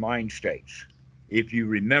unwholesome mind states if you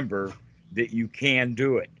remember that you can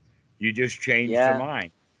do it. You just change the Yeah,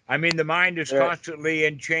 mind. I mean, the mind is there. constantly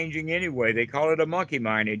in changing anyway. They call it a monkey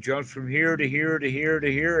mind. It jumps from here to here to here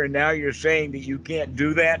to here, and now you're saying that you can't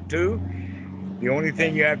do that too? The only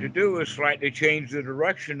thing you have to do is slightly change the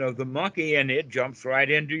direction of the monkey, and it jumps right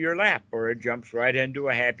into your lap, or it jumps right into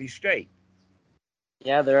a happy state.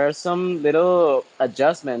 Yeah, there are some little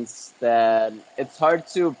adjustments that it's hard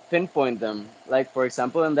to pinpoint them. Like for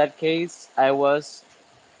example, in that case,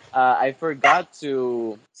 I forgot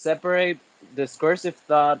to separate discursive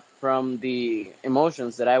thought from the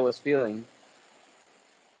emotions that I was feeling.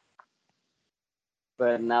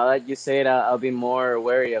 But now that you say it, I'll be more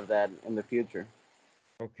wary of that in the future.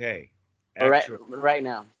 Okay, Or excellent. right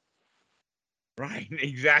now. Right,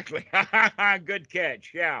 exactly. Good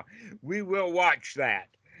catch. Yeah, we will watch that.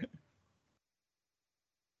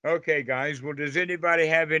 Okay, guys. Well, does anybody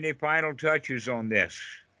have any final touches on this?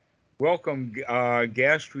 Welcome,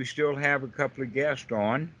 guests. We still have a couple of guests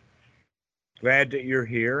on. Glad that you're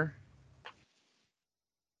here.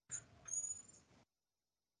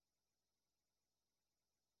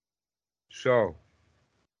 So,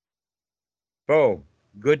 Bo,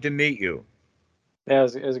 good to meet you. Yeah,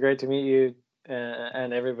 it was great to meet you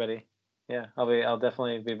and everybody. Yeah, I'll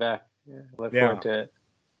definitely be back. Yeah, look forward Yeah, to it.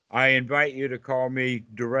 I invite you to call me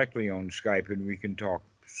directly on Skype and we can talk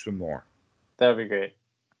some more. That would be great.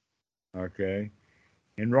 Okay.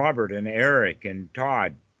 And Robert and Eric and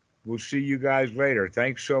Todd, we'll see you guys later.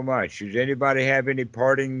 Thanks so much. Does anybody have any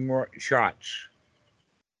parting shots?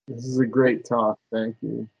 This is a great talk. Thank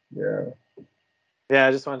you. Yeah. Yeah,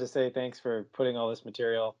 I just wanted to say thanks for putting all this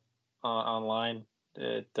material online.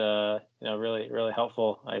 It really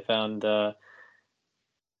helpful. I found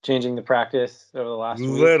changing the practice over the last week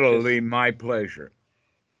just Literally my pleasure.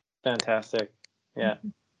 fantastic. Yeah.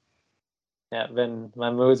 Yeah, been my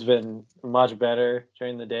mood's been much better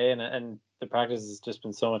during the day, and the practice has just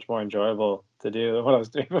been so much more enjoyable to do than what I was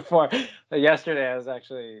doing before. Yesterday, I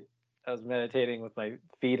was meditating with my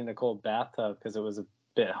feet in a cold bathtub because it was a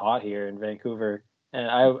bit hot here in Vancouver, and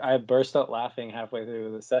I burst out laughing halfway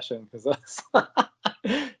through the session because I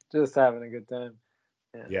was just having a good time.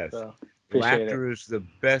 Yeah, Yes. so appreciate it. Laughter is the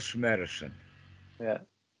best medicine. Yeah,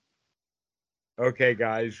 Okay,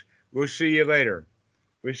 guys. We'll see you later.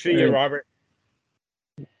 We'll see you, Thanks. Robert.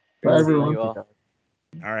 Bye, See everyone. you all.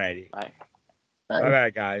 All righty. Bye. Bye Bye. bye,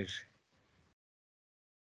 guys.